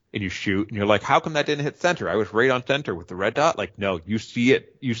sights, and you shoot, and you're like, how come that didn't hit center? I was right on center with the red dot. No, you see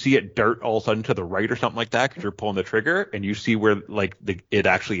it dart all of a sudden to the right or something like that because you're pulling the trigger, and you see where it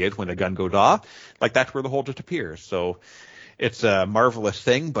actually is when the gun goes off. That's where the hole just appears. So it's a marvelous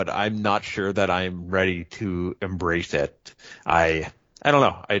thing, but I'm not sure that I'm ready to embrace it. I don't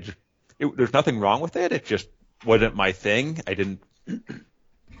know. There's nothing wrong with it. It just wasn't my thing. I didn't.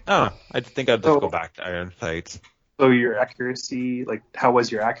 I think I'd just go back to iron sights. So your accuracy, how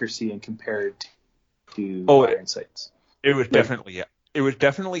was your accuracy and compared to iron sights? It was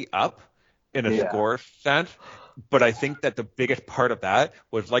definitely up in a score sense. But I think that the biggest part of that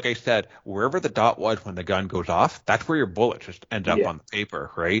was, like I said, wherever the dot was when the gun goes off, that's where your bullet just ends up on the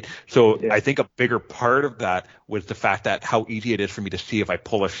paper, right? So I think a bigger part of that was the fact that how easy it is for me to see if I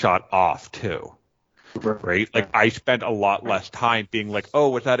pull a shot off too, right? I spent a lot less time being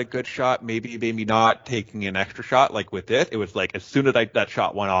was that a good shot? Maybe not, taking an extra shot. With it was as soon as that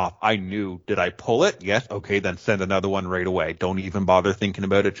shot went off, I knew, did I pull it? Yes. Okay, then send another one right away. Don't even bother thinking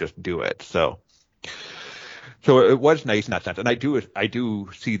about it. Just do it. So it was nice in that sense, and I do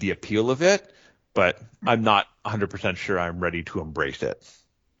see the appeal of it, but I'm not 100% sure I'm ready to embrace it.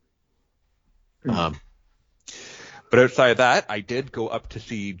 But outside of that, I did go up to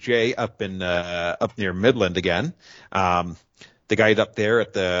see Jay up near Midland again. The guys up there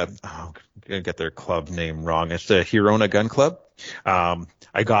at I'm gonna get their club name wrong. It's the Hirona Gun Club.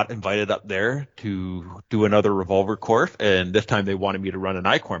 I got invited up there to do another revolver course, and this time they wanted me to run an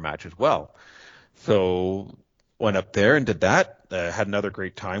I-Corps match as well. So went up there and did that. Had another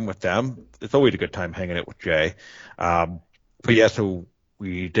great time with them. It's always a good time hanging out with Jay. So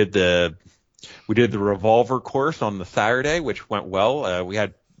we did the revolver course on the Saturday, which went well. We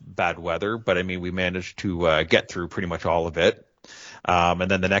had bad weather, but we managed to get through pretty much all of it. And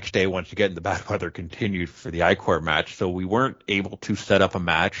then the next day, once again, the bad weather continued for the I-Corps match. So we weren't able to set up a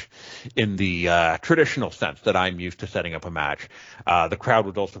match in the traditional sense that I'm used to setting up a match. The crowd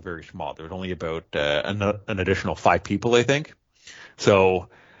was also very small. There was only about an additional 5 people, I think. So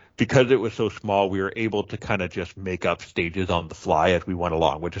because it was so small, we were able to kind of just make up stages on the fly as we went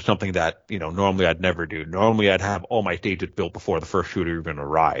along, which is something that, normally I'd never do. Normally I'd have all my stages built before the first shooter even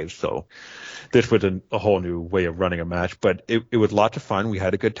arrives. So this was a whole new way of running a match, but it was lots of fun. We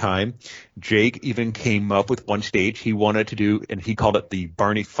had a good time. Jake even came up with one stage he wanted to do, and he called it the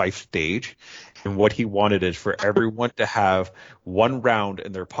Barney Fife stage. And what he wanted is for everyone to have one round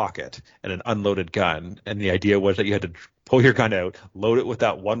in their pocket and an unloaded gun. And the idea was that you had to pull your gun out, load it with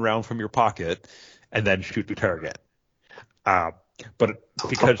that one round from your pocket, and then shoot the target. But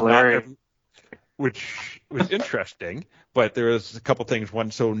because which was interesting, but there was a couple things. One,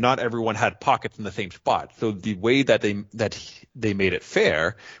 so not everyone had pockets in the same spot. So the way that they made it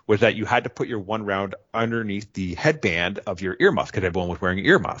fair was that you had to put your one round underneath the headband of your earmuffs because everyone was wearing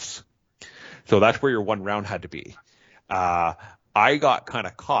earmuffs. So that's where your one round had to be. I got kind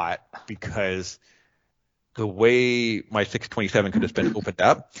of caught because the way my 627 could have been opened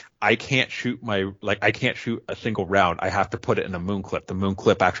up, I can't shoot a single round. I have to put it in a moon clip. The moon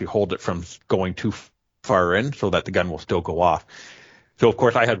clip actually holds it from going too far in so that the gun will still go off. So of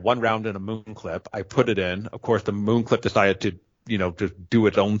course I had one round in a moon clip. I put it in. Of course the moon clip decided to just do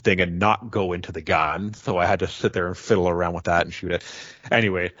its own thing and not go into the gun. So I had to sit there and fiddle around with that and shoot it.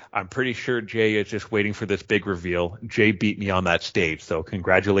 Anyway, I'm pretty sure Jay is just waiting for this big reveal. Jay beat me on that stage. So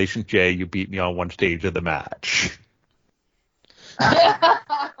congratulations, Jay. You beat me on one stage of the match. That's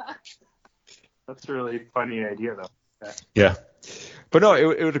a really funny idea, though. Yeah. But no,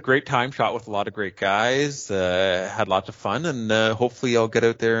 it was a great time. Shot with a lot of great guys. Had lots of fun. And hopefully I'll get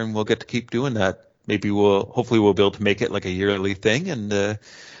out there and we'll get to keep doing that. Maybe hopefully we'll be able to make it like a yearly thing and,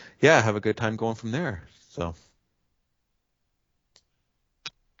 have a good time going from there. So.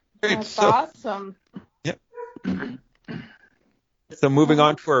 Great. That's awesome. Yep. So moving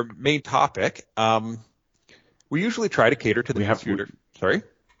on to our main topic, we usually try to cater to the shooter. Sorry? I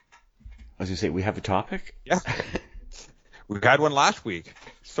was going to say, we have a topic? Yeah. We had one last week.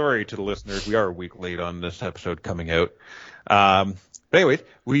 Sorry to the listeners. We are a week late on this episode coming out. But anyways,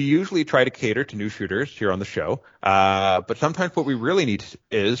 we usually try to cater to new shooters here on the show. But sometimes what we really need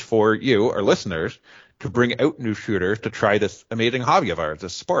is for you, our listeners, to bring out new shooters to try this amazing hobby of ours,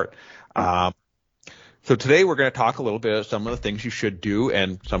 this sport. So today we're going to talk a little bit about some of the things you should do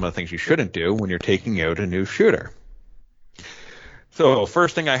and some of the things you shouldn't do when you're taking out a new shooter. So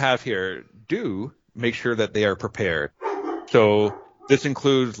first thing I have here, do make sure that they are prepared. So this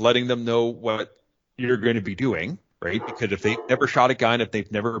includes letting them know what you're going to be doing. Right? Because if they've never shot a gun, if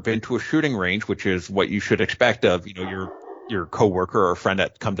they've never been to a shooting range, which is what you should expect of, your coworker or a friend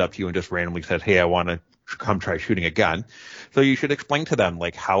that comes up to you and just randomly says, hey, I want to come try shooting a gun. So you should explain to them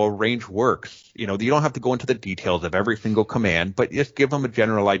like how a range works. You don't have to go into the details of every single command, but just give them a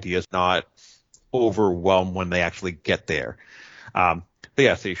general idea, not overwhelm when they actually get there. But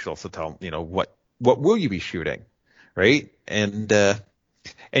yeah, so you should also tell them, what will you be shooting? Right? And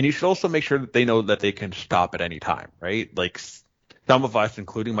you should also make sure that they know that they can stop at any time, right? Like some of us,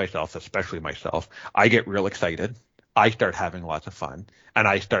 including myself, especially myself, I get real excited. I start having lots of fun and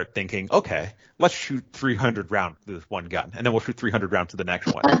I start thinking, okay, let's shoot 300 rounds to this one gun and then we'll shoot 300 rounds to the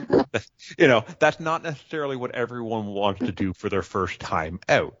next one. That's not necessarily what everyone wants to do for their first time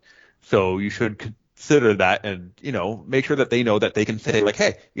out. So you should consider that and, make sure that they know that they can say like,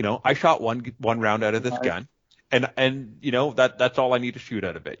 hey, I shot one round out of this gun. And that's all I need to shoot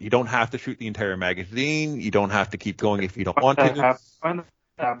out of it. You don't have to shoot the entire magazine. You don't have to keep going if you don't want to. That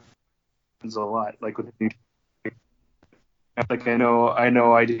happens a lot. Like with I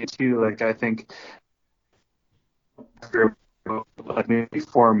know I did too. Like I think after like maybe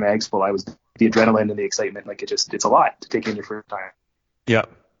 4 mags full, I was the adrenaline and the excitement. Like it's a lot to take in your first time. Yep.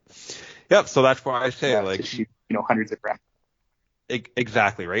 So that's why I say to shoot, hundreds of rounds.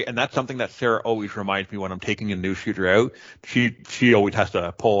 Exactly, right? And that's something that Sarah always reminds me when I'm taking a new shooter out. She always has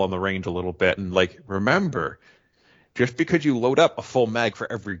to pull on the range a little bit and remember, just because you load up a full mag for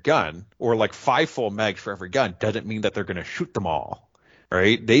every gun or 5 full mags for every gun doesn't mean that they're going to shoot them all,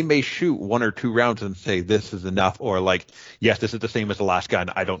 right? They may shoot 1 or 2 rounds and say this is enough or yes, this is the same as the last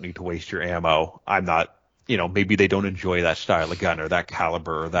gun. I don't need to waste your ammo. I'm not, maybe they don't enjoy that style of gun or that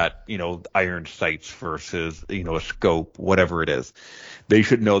caliber or that, iron sights versus, a scope, whatever it is. They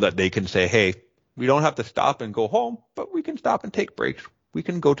should know that they can say, hey, we don't have to stop and go home, but we can stop and take breaks. We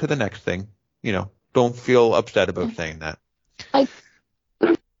can go to the next thing. Don't feel upset about saying that.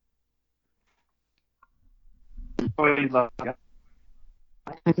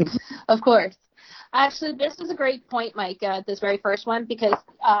 Of course. Actually, this is a great point, Mike, this very first one, because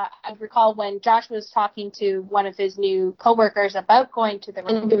I recall when Josh was talking to one of his new coworkers about going to the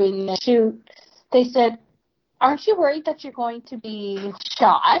range doing the shoot, they said, aren't you worried that you're going to be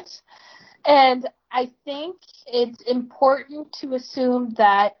shot? And I think it's important to assume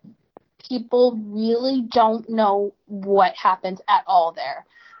that people really don't know what happens at all there.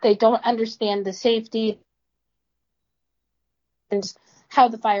 They don't understand the safety and how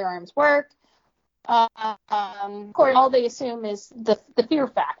the firearms work. Of course, all they assume is the fear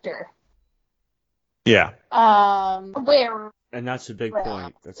factor. Yeah. And that's a big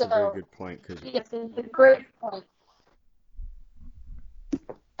point. That's a very good point. Yes, it's a great point.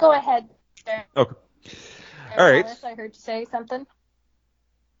 Go ahead. Okay. All right. I heard you say something.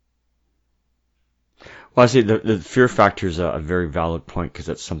 Well, I say the fear factor is a very valid point, because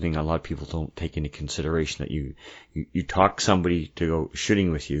that's something a lot of people don't take into consideration, that you talk somebody to go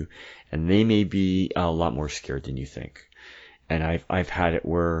shooting with you, and they may be a lot more scared than you think. And I've had it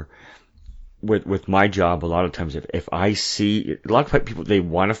where with my job, a lot of times if I see a lot of people, they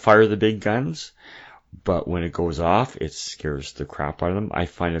want to fire the big guns, but when it goes off, it scares the crap out of them. I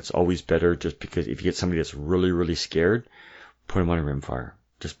find it's always better, just because if you get somebody that's really, really scared, put them on a rimfire.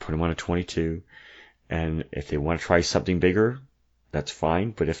 Just put them on a 22. And if they want to try something bigger, that's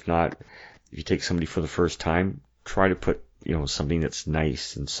fine. But if not, if you take somebody for the first time, try to put, something that's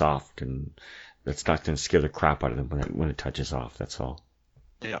nice and soft and that's not going to scare the crap out of them when it touches off. That's all.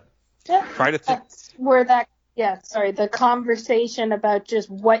 Yeah. Try to think. That's where the conversation about just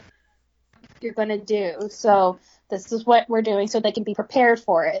what you're going to do. So this is what we're doing, so they can be prepared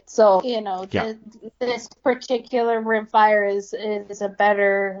for it. So, this particular rimfire is a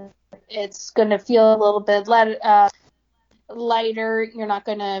better. It's going to feel a little bit lighter. You're not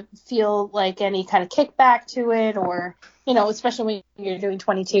going to feel like any kind of kickback to it, or, especially when you're doing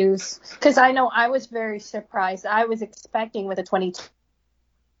 22s. Because I know I was very surprised. I was expecting with a 22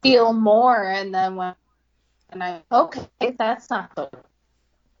 feel more, and then that's not the.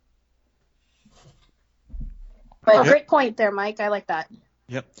 But great point there, Mike. I like that.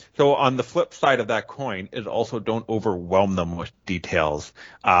 Yep. So on the flip side of that coin is also don't overwhelm them with details.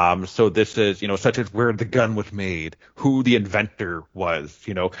 So this is, such as where the gun was made, who the inventor was,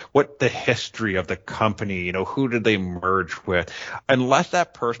 what the history of the company, who did they merge with. Unless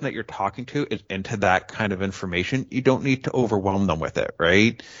that person that you're talking to is into that kind of information, you don't need to overwhelm them with it,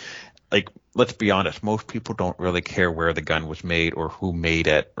 right? Like, let's be honest, most people don't really care where the gun was made or who made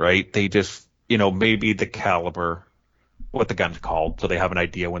it, right? They just, maybe the caliber, what the gun's called, so they have an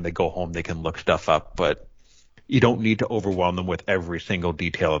idea when they go home they can look stuff up, but you don't need to overwhelm them with every single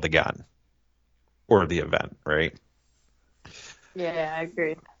detail of the gun or the event, right? Yeah, I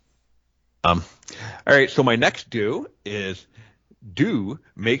agree. All right, so my next do is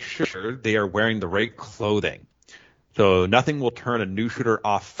make sure they are wearing the right clothing. So nothing will turn a new shooter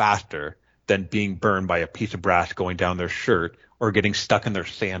off faster than being burned by a piece of brass going down their shirt or getting stuck in their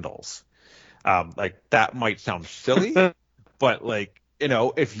sandals. That might sound silly, but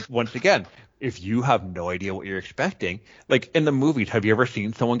if you have no idea what you're expecting, like in the movies, have you ever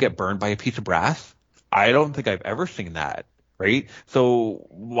seen someone get burned by a piece of brass? I don't think I've ever seen that, right? So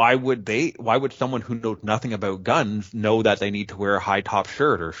why would someone who knows nothing about guns know that they need to wear a high top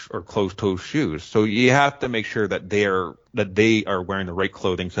shirt or closed toe shoes? So you have to make sure that they are wearing the right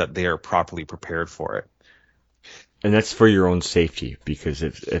clothing so that they are properly prepared for it. And that's for your own safety, because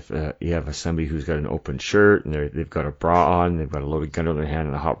if you have somebody who's got an open shirt and they've got a bra on, they've got a loaded gun in their hand,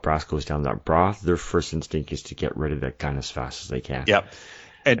 and the hot brass goes down that bra, their first instinct is to get rid of that gun as fast as they can. Yep.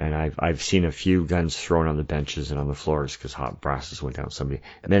 And I've seen a few guns thrown on the benches and on the floors because hot brasses went down somebody,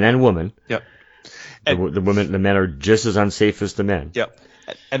 men and women. Yep. And the men are just as unsafe as the men. Yep.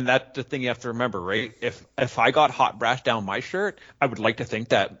 And that's the thing you have to remember, right? If I got hot brass down my shirt, I would like to think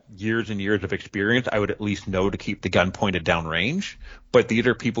that years and years of experience, I would at least know to keep the gun pointed down range. But these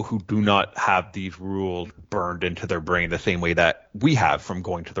are people who do not have these rules burned into their brain the same way that we have from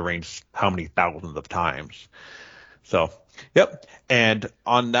going to the range how many thousands of times. So, yep. And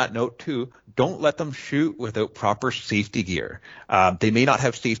on that note too, don't let them shoot without proper safety gear. They may not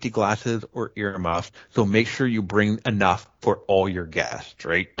have safety glasses or earmuffs, so make sure you bring enough for all your guests,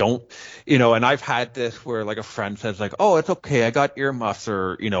 right? Don't, and I've had this where like a friend says like, oh, it's okay, I got earmuffs,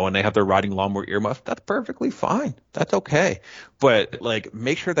 or, and they have their riding lawnmower earmuffs. That's perfectly fine. That's okay. But like,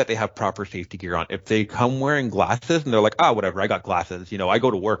 make sure that they have proper safety gear on. If they come wearing glasses and they're like, whatever, I got glasses, I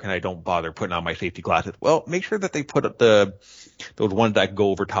go to work and I don't bother putting on my safety glasses. Well, make sure that they put up those ones that go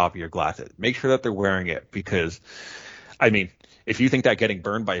over top of your glasses. Make sure that they're wearing it, because, if you think that getting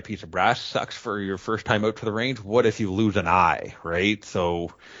burned by a piece of brass sucks for your first time out to the range, what if you lose an eye, right?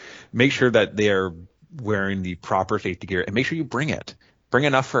 So make sure that they're wearing the proper safety gear, and make sure you bring it. Bring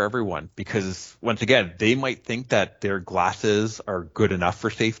enough for everyone, because once again, they might think that their glasses are good enough for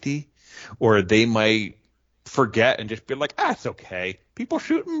safety, or they might forget and just be like, it's okay. People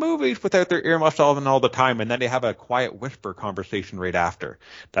shoot in movies without their earmuffs on all the time, and then they have a quiet whisper conversation right after.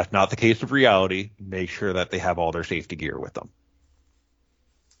 That's not the case of reality. Make sure that they have all their safety gear with them.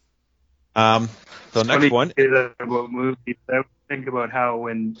 So next one. About movies, I would think about how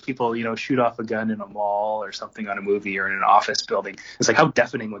when people, shoot off a gun in a mall or something on a movie or in an office building, it's like, how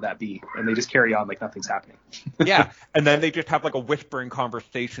deafening would that be? And they just carry on like nothing's happening. Yeah, and then they just have like a whispering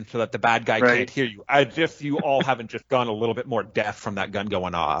conversation so that the bad guy can't hear you, as if you all haven't just gone a little bit more deaf from that gun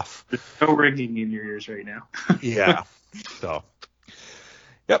going off. There's no ringing in your ears right now. Yeah. So,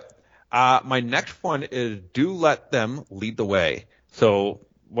 yep. My next one is do let them lead the way. So,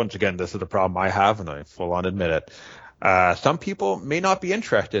 once again, this is a problem I have, and I full on admit it. Some people may not be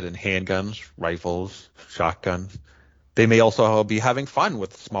interested in handguns, rifles, shotguns. They may also be having fun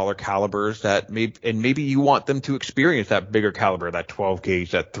with smaller calibers and maybe you want them to experience that bigger caliber, that 12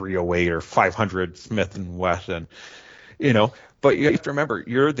 gauge, that 308 or 500 Smith & Wesson, But you have to remember,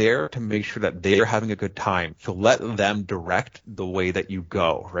 you're there to make sure that they're having a good time. So let them direct the way that you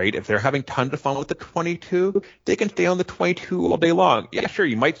go, right? If they're having tons of fun with the 22, they can stay on the 22 all day long. Yeah, sure.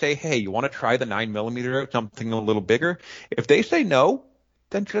 You might say, hey, you want to try the 9mm out, something a little bigger? If they say no,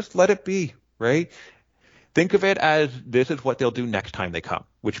 then just let it be, right? Think of it as this is what they'll do next time they come,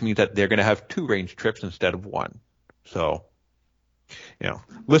 which means that they're going to have 2 range trips instead of 1. So,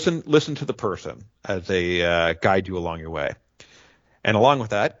 listen to the person as they guide you along your way. And along with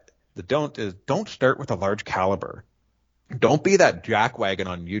that, the don't start with a large caliber. Don't be that jackwagon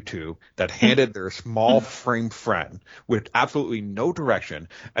on YouTube that handed their small frame friend with absolutely no direction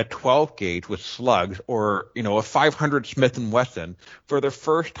a 12 gauge with slugs or, a 500 Smith & Wesson for their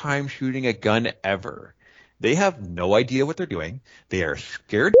first time shooting a gun ever. They have no idea what they're doing. They are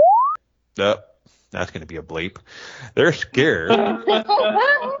scared. That's going to be a bleep. They're scared.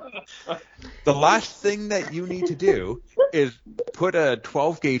 The last thing that you need to do is put a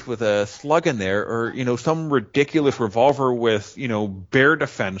 12 gauge with a slug in there or, some ridiculous revolver with, bear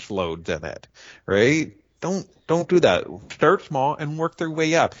defense loads in it, right? Don't do that. Start small and work their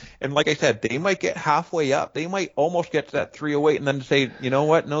way up. And like I said, they might get halfway up. They might almost get to that 308 and then say, you know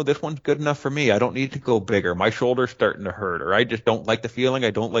what? No, this one's good enough for me. I don't need to go bigger. My shoulder's starting to hurt, or I just don't like the feeling.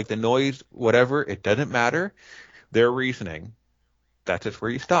 I don't like the noise, whatever. It doesn't matter. Their reasoning. That's just where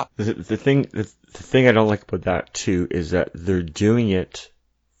you stop. The thing I don't like about that too is that they're doing it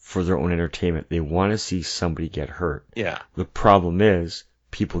for their own entertainment. They want to see somebody get hurt. Yeah. The problem is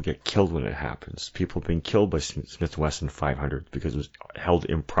people get killed when it happens. People have been killed by Smith & Wesson 500 because it was held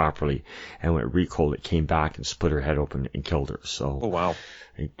improperly, and when it recoiled, it came back and split her head open and killed her. So. Oh wow.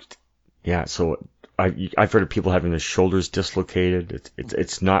 Yeah. So I've heard of people having their shoulders dislocated.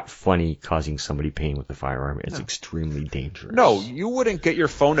 It's not funny causing somebody pain with a firearm. It's extremely dangerous. No, you wouldn't get your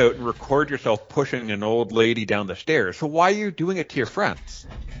phone out and record yourself pushing an old lady down the stairs. So why are you doing it to your friends?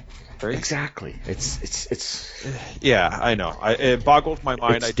 Right? Exactly. It's. Yeah, I know. It boggles my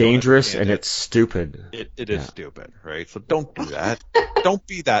mind. It's dangerous and it's stupid. It is stupid, right? So don't do that. Don't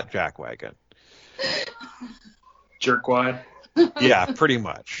be that Jerkwad. Yeah, pretty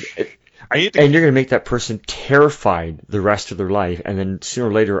much. And you're going to make that person terrified the rest of their life, and then sooner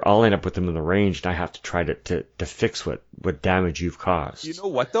or later I'll end up with them in the range, and I have to try to fix what damage you've caused. You know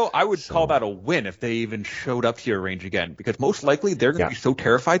what, though? I would call that a win if they even showed up to your range again, because most likely they're going to be so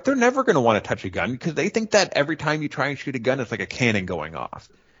terrified they're never going to want to touch a gun, because they think that every time you try and shoot a gun, it's like a cannon going off,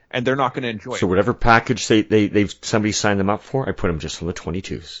 and they're not going to enjoy it. So whatever package they've somebody signed them up for, I put them just on the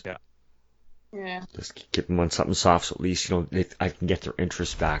 22s. Yeah. Yeah. Just get them on something soft, so at least I can get their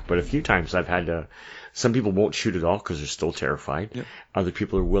interest back. But a few times I've had to. Some people won't shoot at all because they're still terrified. Yep. Other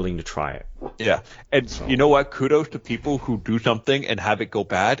people are willing to try it. Yeah, and you know what? Kudos to people who do something and have it go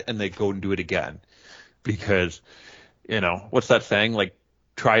bad, and they go and do it again, because what's that saying? Like,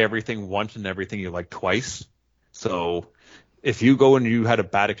 try everything once and everything you like twice. So if you go and you had a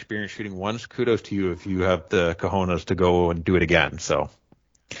bad experience shooting once, kudos to you if you have the cojones to go and do it again. So.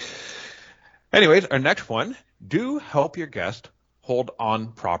 Anyways, our next one, do help your guest hold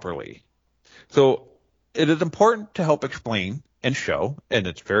on properly. So it is important to help explain and show, and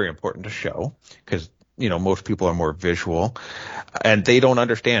it's very important to show because, most people are more visual and they don't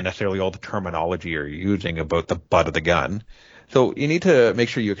understand necessarily all the terminology you're using about the butt of the gun. So you need to make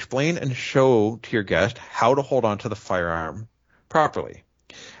sure you explain and show to your guest how to hold on to the firearm properly.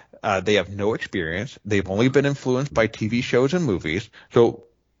 They have no experience. They've only been influenced by TV shows and movies. So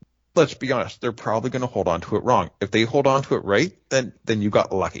let's be honest, they're probably going to hold on to it wrong. If they hold on to it right, then you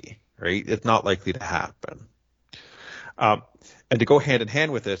got lucky, right? It's not likely to happen. And to go hand in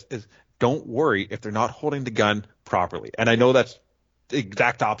hand with this is don't worry if they're not holding the gun properly. And I know that's the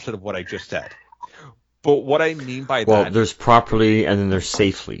exact opposite of what I just said. But what I mean by well, that... there's properly and then there's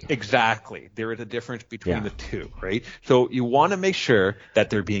safely. Exactly. There is a difference between the two, right? So you want to make sure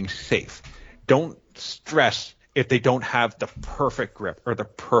that they're being safe. Don't stress if they don't have the perfect grip or the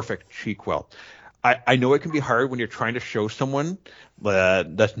perfect cheek weld. I know it can be hard when you're trying to show someone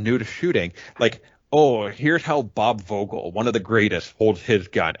that's new to shooting, like, oh, here's how Bob Vogel, one of the greatest, holds his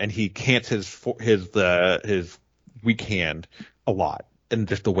gun, and he cants his weak hand a lot. And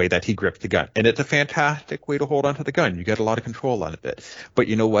just the way that he grips the gun. And it's a fantastic way to hold onto the gun. You get a lot of control on it. But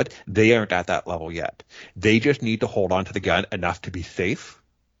you know what? They aren't at that level yet. They just need to hold onto the gun enough to be safe,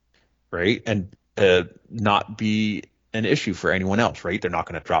 right? And not be an issue for anyone else, right? They're not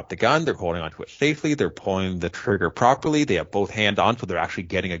going to drop the gun. They're holding onto it safely. They're pulling the trigger properly. They have both hands on, so they're actually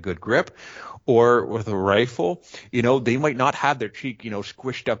getting a good grip. Or with a rifle, they might not have their cheek,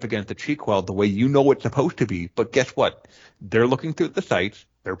 squished up against the cheek weld the way it's supposed to be. But guess what? They're looking through the sights,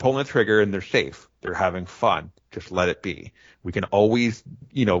 they're pulling the trigger, and they're safe. They're having fun. Just let it be. We can always,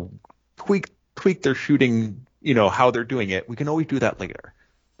 tweak their shooting, how they're doing it. We can always do that later,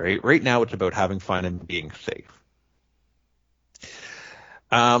 right? Right now it's about having fun and being safe.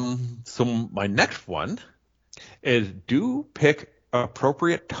 So my next one is do pick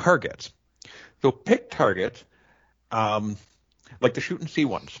appropriate targets. So pick targets, like the shoot and see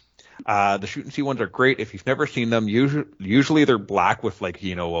ones. The shoot and see ones are great if you've never seen them. Usually they're black with a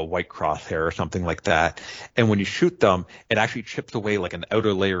white crosshair or something like that. And when you shoot them, it actually chips away like an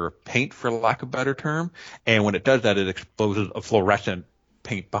outer layer of paint, for lack of a better term. And when it does that, it exposes a fluorescent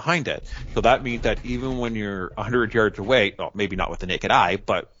paint behind it. So that means that even when you're 100 yards away, well, maybe not with the naked eye,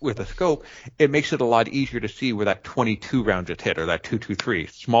 but with a scope, it makes it a lot easier to see where that 22 round just hit or that 223.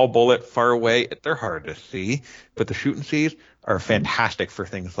 Small bullet far away, they're hard to see, but the shoot and sees are fantastic for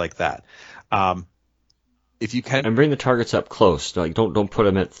things like that. If you can, and bring the targets up close. Like don't put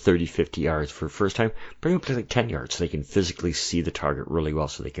them at 30, 50 yards for the first time. Bring them up to like 10 yards so they can physically see the target really well,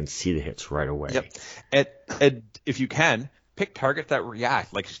 so they can see the hits right away. Yep. And if you can, pick targets that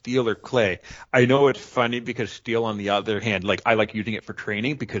react, like steel or clay. I know it's funny because steel, on the other hand, I like using it for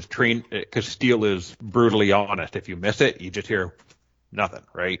training because steel is brutally honest. If you miss it, you just hear nothing,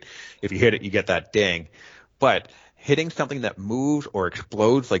 right? If you hit it, you get that ding. But hitting something that moves or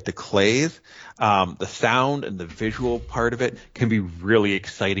explodes like the clays, the sound and the visual part of it can be really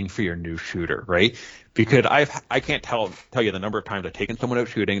exciting for your new shooter, right? Because I can't tell you the number of times I've taken someone out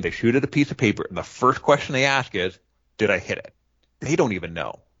shooting, they shoot at a piece of paper, and the first question they ask is, did I hit it? They don't even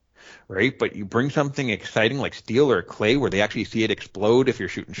know, right? But you bring something exciting like steel or clay where they actually see it explode if you're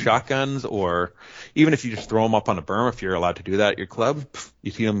shooting shotguns, or even if you just throw them up on a berm, if you're allowed to do that at your club, you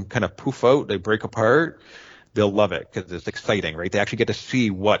see them kind of poof out, they break apart. They'll love it because it's exciting, right? They actually get to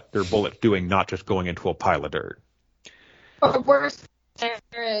see what their bullet's doing, not just going into a pile of dirt. Or worse,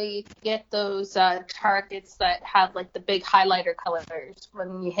 you get those targets that have the big highlighter colors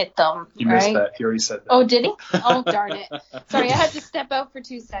when you hit them. You missed that. He already said that. Oh, did he? Oh, darn it. Sorry, I had to step out for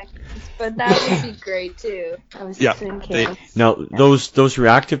 2 seconds, but that would be great too. I was thinking. Now, those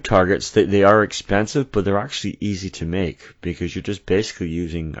reactive targets, they are expensive, but they're actually easy to make because you're just basically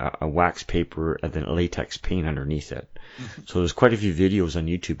using a wax paper and then latex paint underneath it. Mm-hmm. So there's quite a few videos on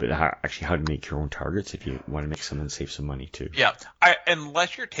YouTube about how to make your own targets if you want to make some and save some money too. Yeah,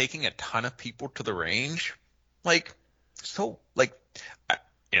 unless you're taking a ton of people to the range, I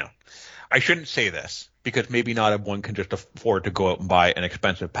shouldn't say this because maybe not everyone can just afford to go out and buy an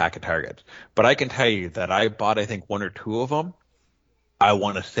expensive pack of targets. But I can tell you that I bought, I think, 1 or 2 of them, I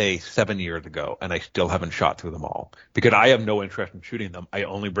want to say 7 years ago, and I still haven't shot through them all because I have no interest in shooting them. I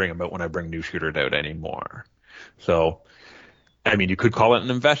only bring them out when I bring new shooters out anymore. So, I mean, you could call it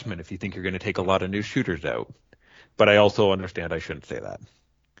an investment if you think you're going to take a lot of new shooters out. But I also understand I shouldn't say that.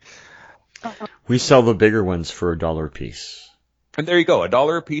 We sell the bigger ones for $1 a piece. And there you go.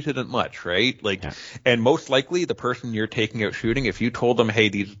 $1 a piece isn't much, right? And most likely the person you're taking out shooting, if you told them, hey,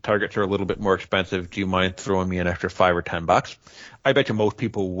 these targets are a little bit more expensive, do you mind throwing me an extra $5 or $10? I bet you most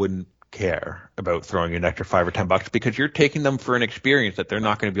people wouldn't care about throwing you an extra $5 or $10 because you're taking them for an experience that they're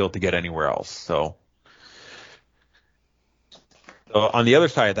not going to be able to get anywhere else. So on the other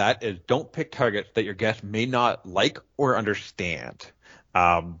side of that is don't pick targets that your guests may not like or understand.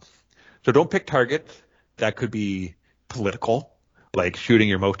 So don't pick targets that could be political, like shooting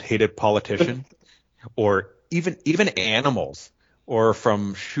your most hated politician, or even animals, or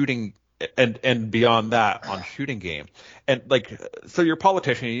from shooting and beyond that on shooting games. And so your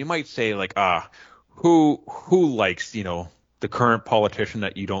politician, you might say who likes, the current politician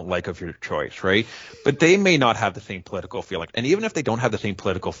that you don't like of your choice, right? But they may not have the same political feeling. And even if they don't have the same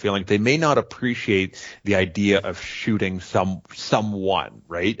political feeling, they may not appreciate the idea of shooting someone,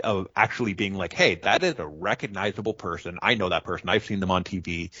 right? Of actually being like, hey, that is a recognizable person. I know that person. I've seen them on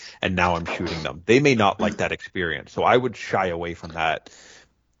TV, and now I'm shooting them. They may not like that experience. So I would shy away from that.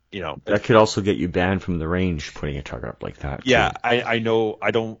 That could also get you banned from the range, putting a target up like that. Yeah, too. I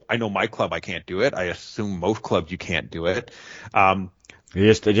know my club, I can't do it. I assume most clubs you can't do it.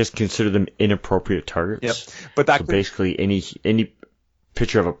 They just consider them inappropriate targets. Yep. But that basically any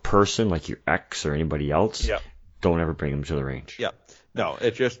picture of a person, like your ex or anybody else, yep. Don't ever bring them to the range. Yeah. No,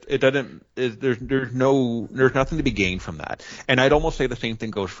 there's nothing to be gained from that. And I'd almost say the same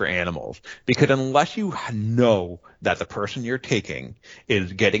thing goes for animals, because unless you know that the person you're taking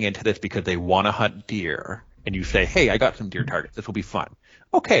is getting into this because they want to hunt deer, and you say, hey, I got some deer targets, this will be fun.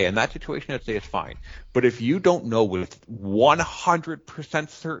 Okay, in that situation, I'd say it's fine. But if you don't know with 100%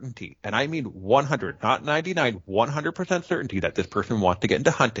 certainty, and I mean 100, not 99, 100% certainty that this person wants to get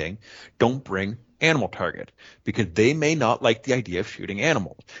into hunting, don't bring animal target, because they may not like the idea of shooting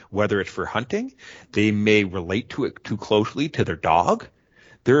animals. Whether it's for hunting, they may relate to it too closely to their dog.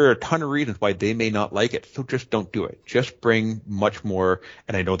 There are a ton of reasons why they may not like it, so just don't do it. Just bring much more,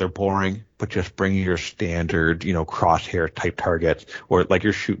 and I know they're boring, but just bring your standard, crosshair type targets, or like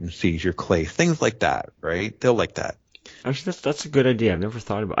your shoot and seize, your clay, things like that, right? They'll like that. Actually, that's a good idea.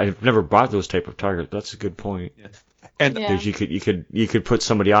 I've never bought those type of targets. That's a good point. Yeah. And because you could put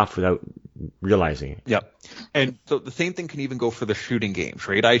somebody off without realizing it. Yep. And so the same thing can even go for the shooting games,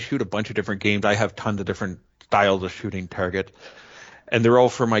 right? I shoot a bunch of different games. I have tons of different styles of shooting targets, and they're all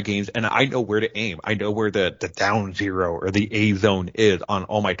for my games. And I know where to aim. I know where the down zero or the A zone is on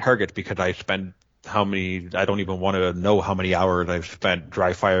all my targets, because I spend I don't even want to know how many hours I've spent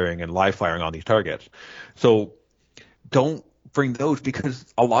dry firing and live firing on these targets. So don't bring those, because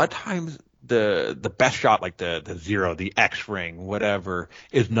a lot of times the best shot, like the zero, the X ring, whatever,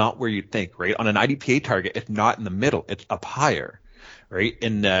 is not where you think, right? On an IDPA target, it's not in the middle, it's up higher, right?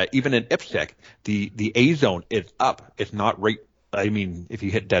 And even in IPSC, the A zone is up. It's not right. I mean, if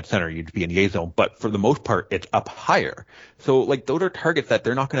you hit dead center, you'd be in the A zone, but for the most part, it's up higher. So like those are targets that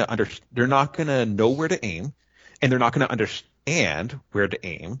they're not going to know where to aim, and they're not going to understand where to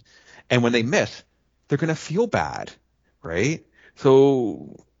aim. And when they miss, they're going to feel bad, right?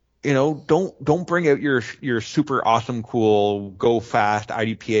 So, don't bring out your super awesome, cool, go fast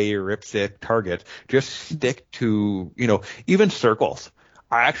IDPA or IPSC targets. Just stick to, even circles.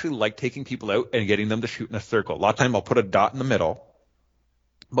 I actually like taking people out and getting them to shoot in a circle. A lot of time I'll put a dot in the middle,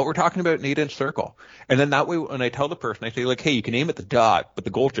 but we're talking about an 8-inch circle. And then that way, when I tell the person, I say like, hey, you can aim at the dot, but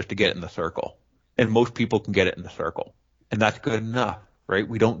the goal is just to get it in the circle. And most people can get it in the circle. And that's good enough, right?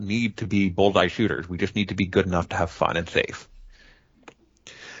 We don't need to be bullseye shooters. We just need to be good enough to have fun and safe.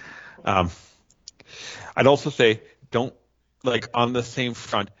 I'd also say on the same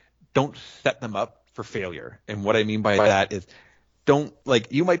front, don't set them up for failure. And what I mean by that is,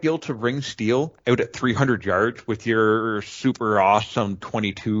 you might be able to ring steel out at 300 yards with your super awesome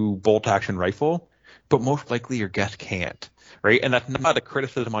 22 bolt action rifle, but most likely your guest can't, right? And that's not a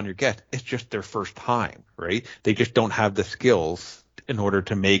criticism on your guest. It's just their first time, right? They just don't have the skills in order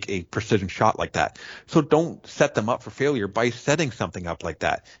to make a precision shot like that. So don't set them up for failure by setting something up like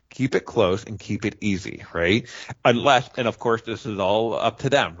that. Keep it close and keep it easy, right? Unless, and of course this is all up to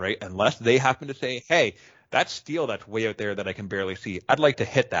them, right? Unless they happen to say, hey, that steel that's way out there that I can barely see, I'd like to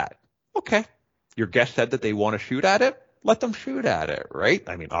hit that. Okay. Your guest said that they want to shoot at it. Let them shoot at it, right?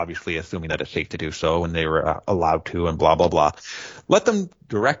 I mean, obviously assuming that it's safe to do so and they were allowed to and blah, blah, blah. Let them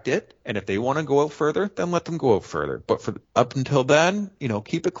direct it. And if they want to go out further, then let them go out further. But up until then,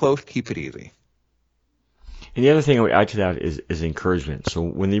 keep it close, keep it easy. And the other thing I would add to that is encouragement. So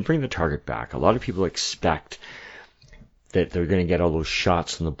when they bring the target back, a lot of people expect that they're going to get all those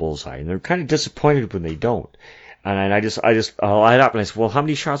shots on the bullseye, and they're kind of disappointed when they don't. And I'll add up and I say, well, how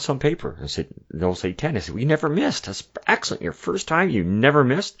many shots on paper? I said, they'll say 10. I said, we never missed. That's excellent. Your first time, you never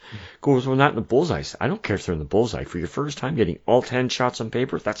missed? Goes, well, not in the bullseye. I said, I don't care if they're in the bullseye. For your first time getting all 10 shots on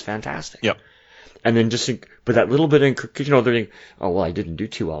paper, that's fantastic. Yep. And then but that little bit of, they're thinking, oh, well, I didn't do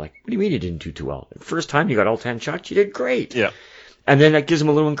too well. Like, what do you mean you didn't do too well? The first time you got all 10 shots, you did great. Yeah. And then that gives them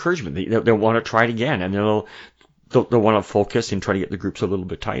a little encouragement. They'll want to try it again, and they'll want to focus and try to get the groups a little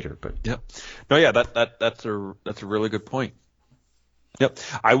bit tighter. But yeah, no, yeah, that's a really good point. Yep,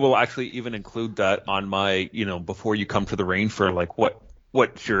 I will actually even include that on my, before you come to the range for like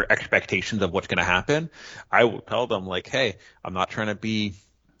what's your expectations of what's going to happen. I will tell them like, hey, I'm not trying to be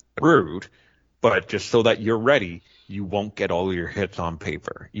rude, but just so that you're ready, you won't get all your hits on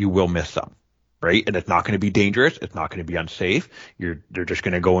paper. You will miss some. right? And it's not going to be dangerous. It's not going to be unsafe. They're just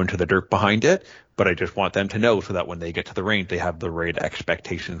going to go into the dirt behind it. But I just want them to know so that when they get to the range, they have the right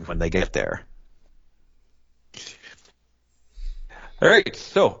expectations when they get there. All right.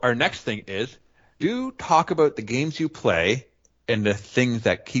 So our next thing is, do talk about the games you play and the things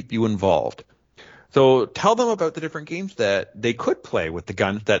that keep you involved. So tell them about the different games that they could play with the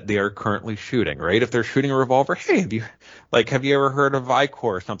guns that they are currently shooting, right? If they're shooting a revolver, hey, have you ever heard of Vicor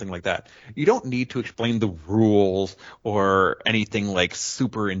or something like that? You don't need to explain the rules or anything like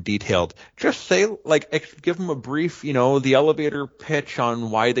super in detailed. Just say, give them a brief, the elevator pitch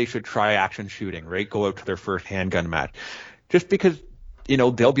on why they should try action shooting, right? Go out to their first handgun match. Just because,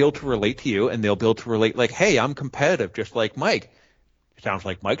 they'll be able to relate to you and they'll be able to relate like, hey, I'm competitive just like Mike. Sounds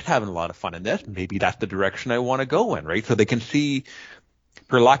like Mike's having a lot of fun in this. Maybe that's the direction I want to go in, right? So they can see,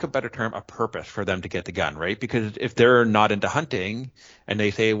 for lack of a better term, a purpose for them to get the gun, right? Because if they're not into hunting and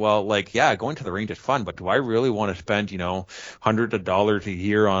they say, well, going to the range is fun, but do I really want to spend, hundreds of dollars a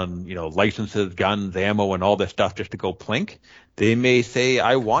year on, licenses, guns, ammo, and all this stuff just to go plink? They may say,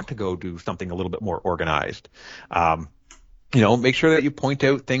 I want to go do something a little bit more organized. Make sure that you point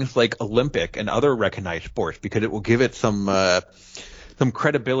out things like Olympic and other recognized sports because it will give it some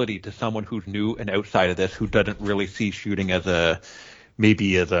credibility to someone who's new and outside of this, who doesn't really see shooting as a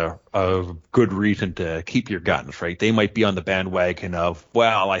good reason to keep your guns, right? They might be on the bandwagon of,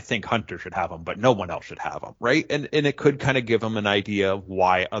 well, I think hunters should have them, but no one else should have them, right? And it could kind of give them an idea of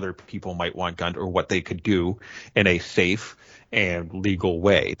why other people might want guns or what they could do in a safe and legal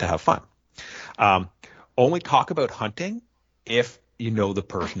way to have fun. Only talk about hunting if the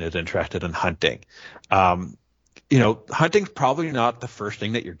person is interested in hunting. Hunting's probably not the first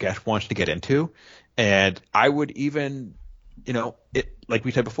thing that your guest wants to get into. And I would even, like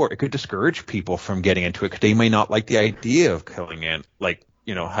we said before, it could discourage people from getting into it because they may not like the idea of killing and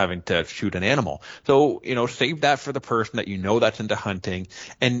having to shoot an animal. So, save that for the person that that's into hunting.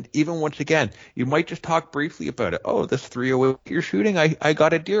 And even once again, you might just talk briefly about it. Oh, this 308 you're shooting, I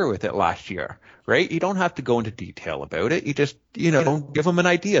got a deer with it last year, right? You don't have to go into detail about it. You just, give them an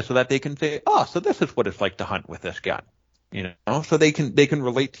idea so that they can say, oh, so this is what it's like to hunt with this gun, so they can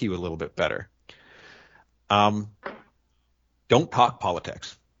relate to you a little bit better. Don't talk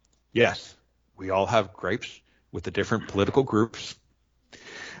politics. Yes, we all have gripes with the different political groups.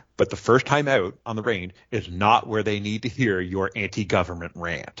 But the first time out on the range is not where they need to hear your anti-government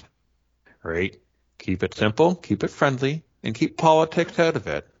rant, right? Keep it simple, keep it friendly, and keep politics out of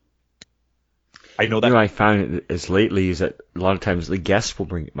it. I know that. I found as lately is that a lot of times the guests will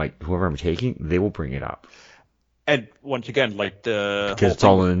bring, whoever I'm taking, they will bring it up. And once again, because it's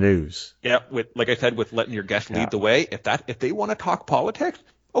all in the news. Yeah, like I said, with letting your guests lead the way. If they want to talk politics,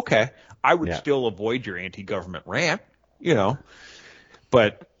 okay, I would still avoid your anti-government rant,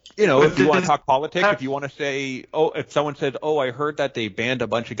 But if you want to talk politics, if you want to say, if someone says, I heard that they banned a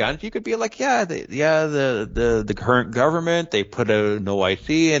bunch of guns, you could be like, the current government, they put out no IC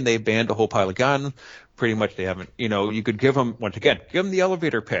and they banned a whole pile of guns. Pretty much they haven't, you could give them the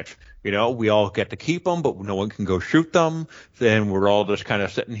elevator pitch. We all get to keep them, but no one can go shoot them. Then we're all just kind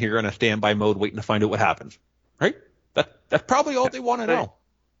of sitting here in a standby mode waiting to find out what happens. Right? That's probably all they want to know.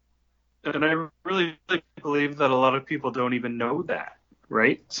 And I really believe that a lot of people don't even know that.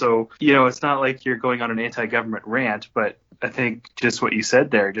 Right? So, it's not like you're going on an anti-government rant, but I think just what you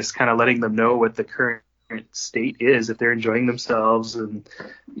said there, just kind of letting them know what the current state is, if they're enjoying themselves and,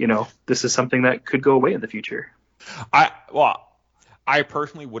 this is something that could go away in the future. I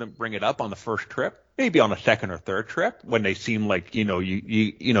personally wouldn't bring it up on the first trip, maybe on a second or third trip when they seem like,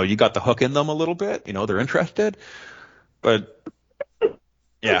 you got the hook in them a little bit, they're interested. But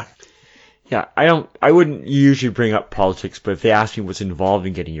yeah. Yeah, I wouldn't usually bring up politics, but if they ask me what's involved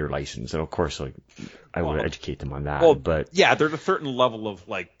in getting your license, then of course, I would educate them on that. Well, but yeah, there's a certain level of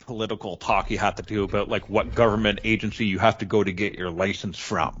political talk you have to do about what government agency you have to go to get your license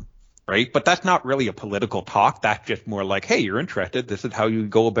from, right? But that's not really a political talk. That's just more like, hey, you're interested. This is how you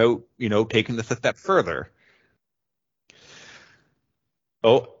go about, taking this a step further.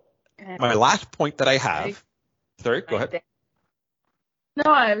 Oh, my last point that I have. Sorry, go ahead. No,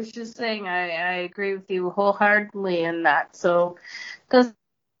 I was just saying I agree with you wholeheartedly in that. So it doesn't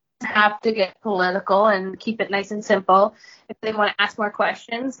have to get political and keep it nice and simple. If they want to ask more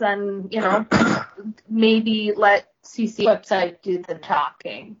questions, then, maybe let CC website do the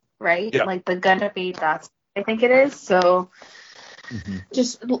talking, right? Yeah. Like the gun debate, that's I think it is. So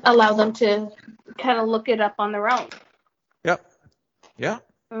just allow them to kind of look it up on their own. Yep. Yeah.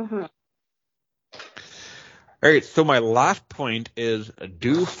 Mm-hmm. All right, so my last point is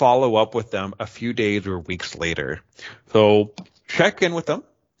do follow up with them a few days or weeks later. So check in with them.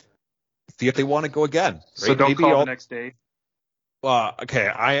 see if they want to go again. Right? So don't call the next day. Okay,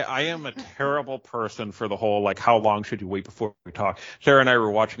 I am a terrible person for the whole, like, how long should you wait before we talk? Sarah and I were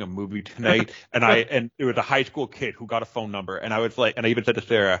watching a movie tonight, and it was a high school kid who got a phone number, and I was like, and I even said to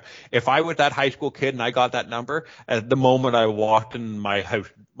Sarah, if I was that high school kid and I got that number, at the moment I walked in my house,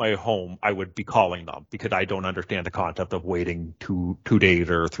 my home, I would be calling them, because I don't understand the concept of waiting two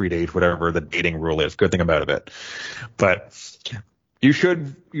days or 3 days, whatever the dating rule is. Good thing about it. But you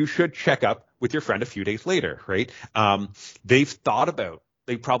should check up with your friend a few days later, right? They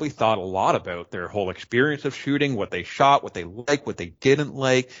probably thought a lot about their whole experience of shooting, what they shot, what they liked, what they didn't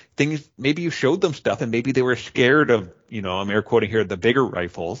like, things. Maybe you showed them stuff and maybe they were scared of, I'm air quoting here, the bigger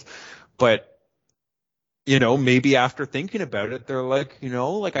rifles, but maybe after thinking about it, they're like,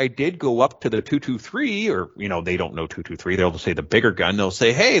 like I did go up to the 223, or, they don't know 223. They'll just say the bigger gun. They'll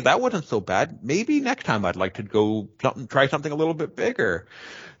say, hey, that wasn't so bad. Maybe next time I'd like to try something a little bit bigger.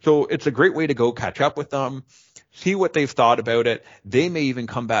 So it's a great way to go catch up with them, see what they've thought about it. They may even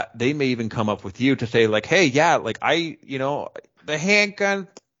come back. They may even come up with you to say like, hey, yeah, like the handgun,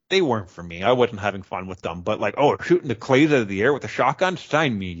 they weren't for me. I wasn't having fun with them, but like, shooting the clays out of the air with a shotgun,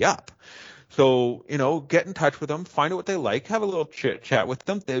 sign me up. So, get in touch with them, find out what they like, have a little chit chat with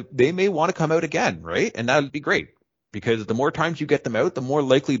them. They may want to come out again, right? And that would be great, because the more times you get them out, the more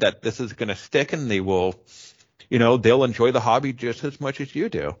likely that this is going to stick, and they will, they'll enjoy the hobby just as much as you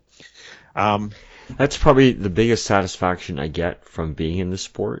do. That's probably the biggest satisfaction I get from being in the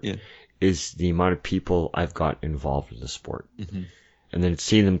sport, is the amount of people I've got involved in the sport. Mm-hmm. And then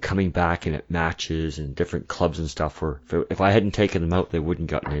seeing them coming back and at matches and different clubs and stuff where if I hadn't taken them out, they wouldn't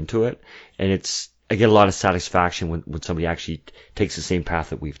gotten into it. And I get a lot of satisfaction when somebody actually takes the same path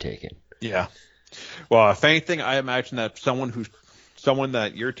that we've taken. Yeah. Well, if anything, I imagine that someone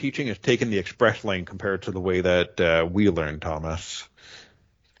that you're teaching is taking the express lane compared to the way that we learned, Thomas.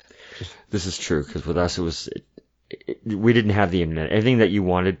 This is true, because with us, we didn't have the internet. Anything that you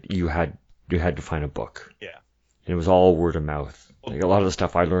wanted, you had to find a book. Yeah. And it was all word of mouth. Like a lot of the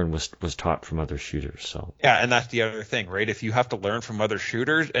stuff I learned was taught from other shooters. So yeah, and that's the other thing, right? If you have to learn from other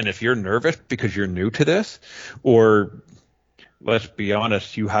shooters, and if you're nervous because you're new to this, or let's be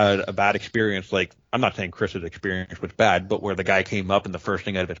honest, you had a bad experience. Like, I'm not saying Chris's experience was bad, but where the guy came up and the first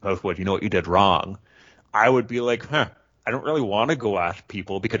thing out of his mouth was, what you did wrong. I would be like, I don't really want to go ask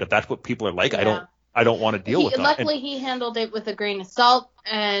people, because if that's what people are like, yeah. I don't want to deal with that. Luckily, he handled it with a grain of salt,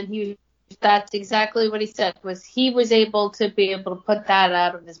 and that's exactly what he said, was he was able to put that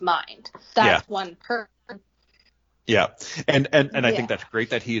out of his mind. That's one person. Yeah. And I think that's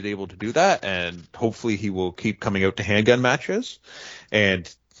great that he is able to do that, and hopefully he will keep coming out to handgun matches,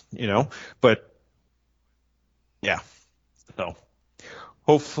 and, but yeah. So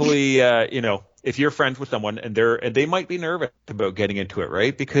hopefully, if you're friends with someone and they might be nervous about getting into it,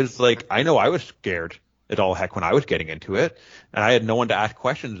 right? Because like, I know I was scared at all heck when I was getting into it, and I had no one to ask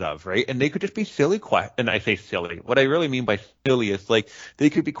questions of, right? And they could just be silly questions. And I say silly. What I really mean by silly is like, they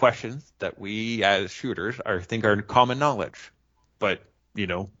could be questions that we as shooters think are common knowledge, but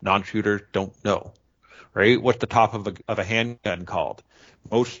non-shooters don't know, right? What's the top of a handgun called?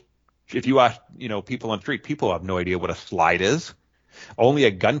 If you ask, people on the street, people have no idea what a slide is. Only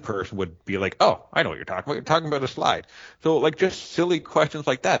a gun person would be like, oh, I know what you're talking about. You're talking about a slide. So like, just silly questions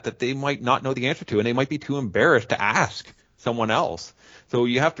like that they might not know the answer to, and they might be too embarrassed to ask someone else. So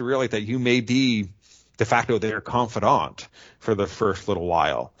you have to realize that you may be de facto their confidant for the first little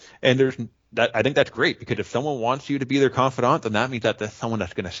while. And I think that's great, because if someone wants you to be their confidant, then that means that there's someone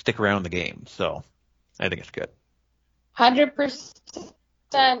that's going to stick around the game. So I think it's good. 100%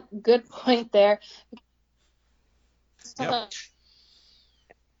 good point there. Yeah.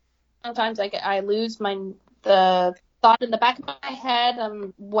 Sometimes I lose the thought in the back of my head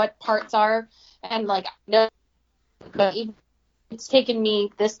on what parts are, and like, but it's taken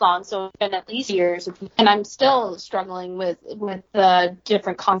me this long, so it's been at least years, and I'm still struggling with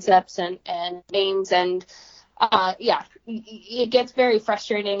different concepts and names, and it gets very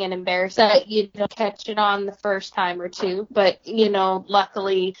frustrating and embarrassing that you don't catch it on the first time or two, but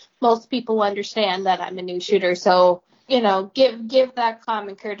luckily most people understand that I'm a new shooter, so give that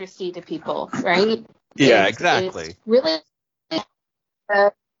common courtesy to people, right? Yeah, exactly. It's really,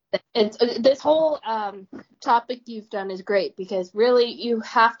 this whole topic you've done is great, because really you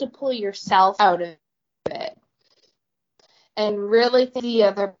have to pull yourself out of it and really think the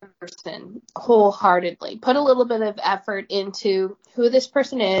other person wholeheartedly. Put a little bit of effort into who this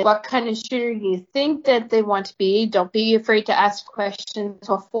person is, what kind of shooter you think that they want to be. Don't be afraid to ask questions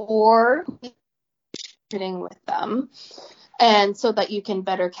before shooting with them, and so that you can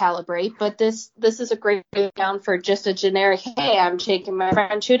better calibrate. But this is a great breakdown for just a generic, hey, I'm taking my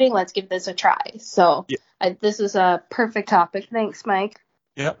friend shooting, let's give this a try. So this is a perfect topic. Thanks, Mike.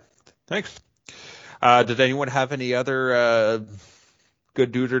 Yeah, thanks. Does anyone have any other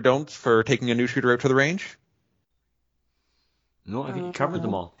good do's or don'ts for taking a new shooter out to the range? No, I think you covered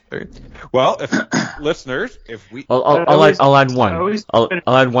them all. Well, if listeners, if we, I'll add one. I'll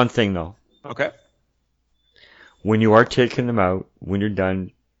add one thing though. Okay. When you are taking them out, when you're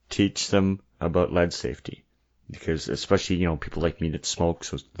done, teach them about lead safety, because especially people like me that smoke,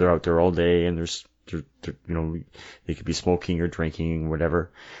 so they're out there all day and they could be smoking or drinking, whatever.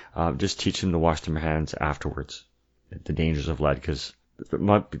 Just teach them to wash their hands afterwards. The dangers of lead, because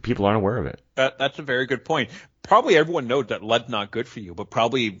people aren't aware of it. That's a very good point. Probably everyone knows that lead's not good for you, but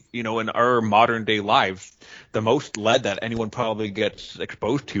probably, in our modern day lives, the most lead that anyone probably gets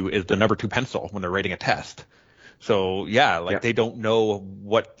exposed to is the number 2 pencil when they're writing a test. So they don't know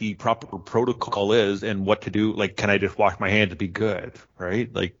what the proper protocol is and what to do. Like, can I just wash my hands to be good?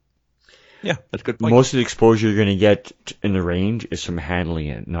 Right? Like, yeah, that's a good point. Most of the exposure you're going to get in the range is from handling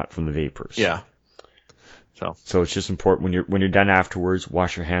it, not from the vapors. Yeah. So it's just important when you're done afterwards,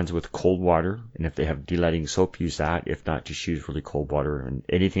 wash your hands with cold water, and if they have deleading soap, use that. If not, just use really cold water and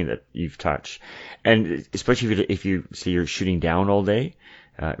anything that you've touched. And especially if you say you're shooting down all day,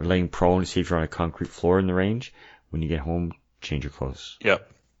 laying prone, say if you're on a concrete floor in the range, when you get home, change your clothes. Yep.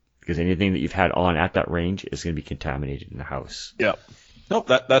 Because anything that you've had on at that range is going to be contaminated in the house. Yep. Nope,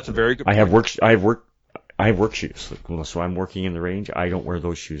 that's a very good point. I have work shoes. So I'm working in the range. I don't wear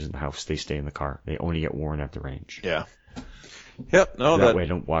those shoes in the house. They stay in the car. They only get worn at the range. Yeah. Yep. No, that way I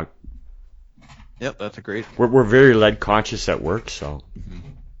don't walk. Yep, that's a great. We're very lead conscious at work, so.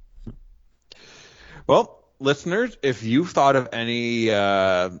 Mm-hmm. Well, listeners, if you've thought of any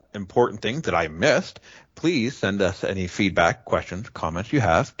important things that I missed, please send us any feedback, questions, comments you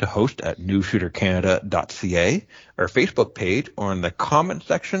have to host@newshootercanada.ca, our Facebook page, or in the comment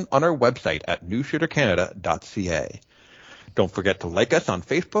section on our website at newshootercanada.ca. Don't forget to like us on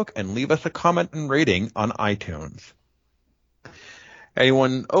Facebook and leave us a comment and rating on iTunes.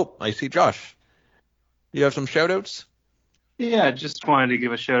 Anyone? Oh, I see Josh. You have some shout-outs? Yeah, just wanted to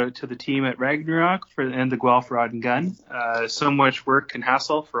give a shout out to the team at Ragnarok and the Guelph Rod and Gun. So much work and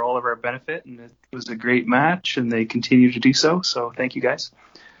hassle for all of our benefit, and it was a great match, and they continue to do so. So thank you guys.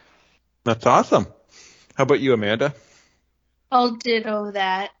 That's awesome. How about you, Amanda? I'll ditto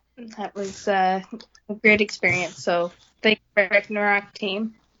that. That was a great experience. So thank you, Ragnarok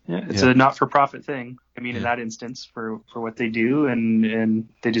team. Yeah, it's a not-for-profit thing. I mean, in that instance, for what they do, and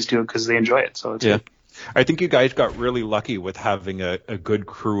they just do it because they enjoy it. So it's good. I think you guys got really lucky with having a good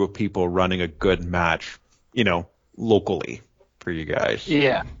crew of people running a good match, locally for you guys.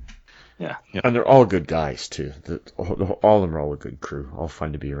 Yeah. And they're all good guys, too. All of them are all a good crew. All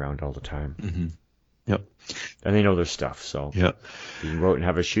fun to be around all the time. Mm-hmm. Yep. And they know their stuff, so you can go out and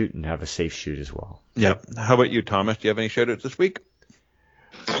have a shoot and have a safe shoot as well. Yep. How about you, Thomas? Do you have any shout-outs this week?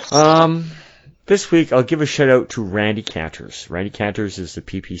 This week, I'll give a shout out to Randy Canters. Randy Canters is the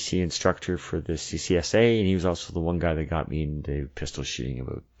PPC instructor for the CCSA, and he was also the one guy that got me into pistol shooting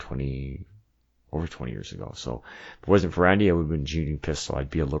about over 20 years ago. So if it wasn't for Randy, I would have been shooting pistol.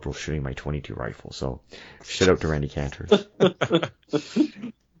 I'd be a liberal shooting my .22 rifle. So shout out to Randy Canters.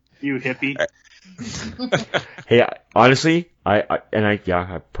 You hippie. Hey, honestly,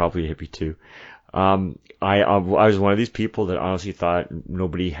 I'm probably a hippie too. I was one of these people that honestly thought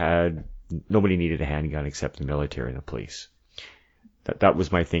nobody needed a handgun except the military and the police. That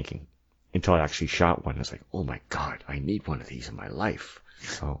was my thinking until I actually shot one. I was like, oh my God, I need one of these in my life.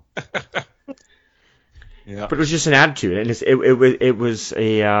 So, yeah. But it was just an attitude, and it was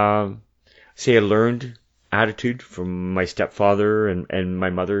a learned attitude from my stepfather and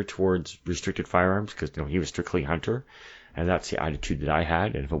my mother towards restricted firearms, because he was strictly hunter, and that's the attitude that I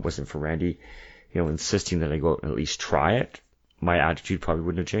had. And if it wasn't for Randy, insisting that I go out and at least try it, my attitude probably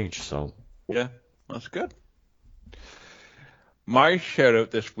wouldn't have changed. So yeah, that's good. My shout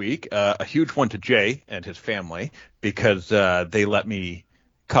out this week, a huge one to Jay and his family, because they let me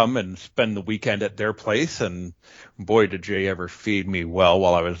come and spend the weekend at their place, and boy, did Jay ever feed me well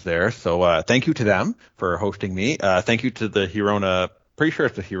while I was there. So thank you to them for hosting me. Thank you to the Hirona, pretty sure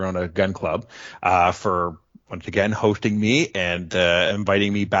it's the Hirona Gun Club, for once again hosting me and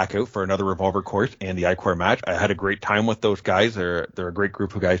inviting me back out for another revolver course and the I-Corps match. I had a great time with those guys. They're a great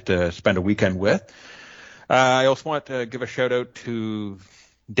group of guys to spend a weekend with. I also want to give a shout out to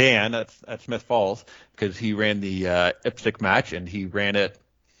Dan at Smith Falls, because he ran the IPSC match, and he ran it.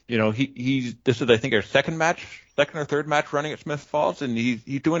 This is, I think, our second or third match running at Smith Falls, and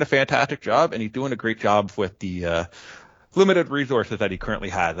he's doing a fantastic job, and he's doing a great job with the limited resources that he currently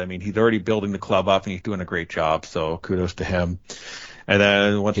has. I mean, he's already building the club up and he's doing a great job. So kudos to him. And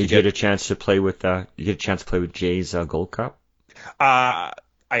then once you get a chance to play with, Jay's Gold Cup. I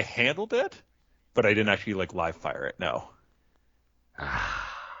handled it, but I didn't actually live fire it. No.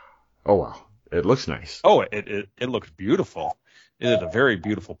 Oh well, it looks nice. Oh, it looks beautiful. It is a very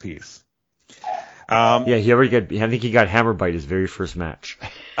beautiful piece. Yeah, I think he got Hammerbite his very first match.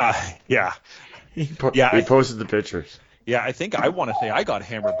 Yeah. He posted the pictures. Yeah, I want to say I got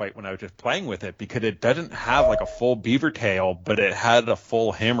Hammerbite when I was just playing with it because it doesn't have a full beaver tail, but it had a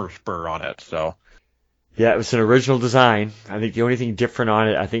full hammer spur on it. So. Yeah, it was an original design. I think the only thing different on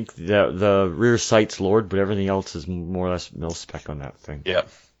it, I think the rear sight's lowered, but everything else is more or less mil spec on that thing. Yeah.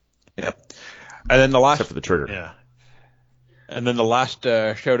 Yeah. And then the last. Except for the trigger. Yeah. And then the last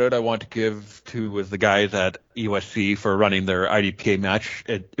shout out I want to give to was the guys at USC for running their IDPA match.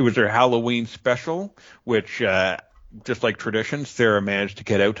 It was their Halloween special, which, just like tradition, Sarah managed to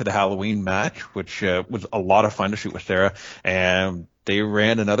get out to the Halloween match, which was a lot of fun to shoot with Sarah. And they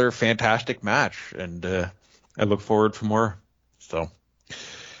ran another fantastic match, and I look forward for more. So,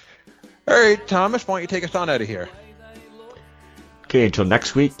 all right, Thomas, why don't you take us on out of here? Okay, until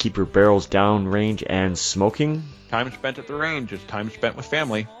next week, keep your barrels down range and smoking. Time spent at the range is time spent with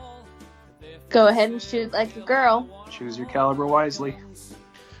family. Go ahead and shoot like a girl. Choose your caliber wisely.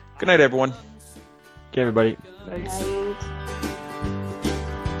 Good night, everyone. Okay, everybody. Thanks. Right.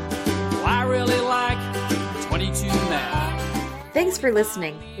 Well, I really like 22 now. Thanks for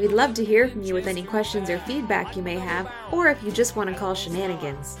listening. We'd love to hear from you with any questions or feedback you may have, or if you just want to call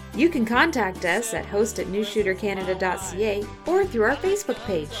shenanigans. You can contact us at host@newshootercanada.ca or through our Facebook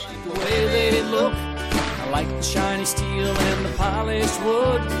page. The way they look, I like the shiny steel and the polished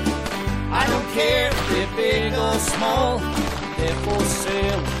wood. I don't care if they're big or small, they're for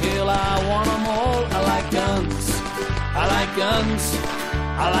sale, hell, I want them all. I like guns, I like guns,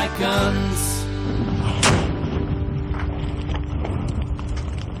 I like guns.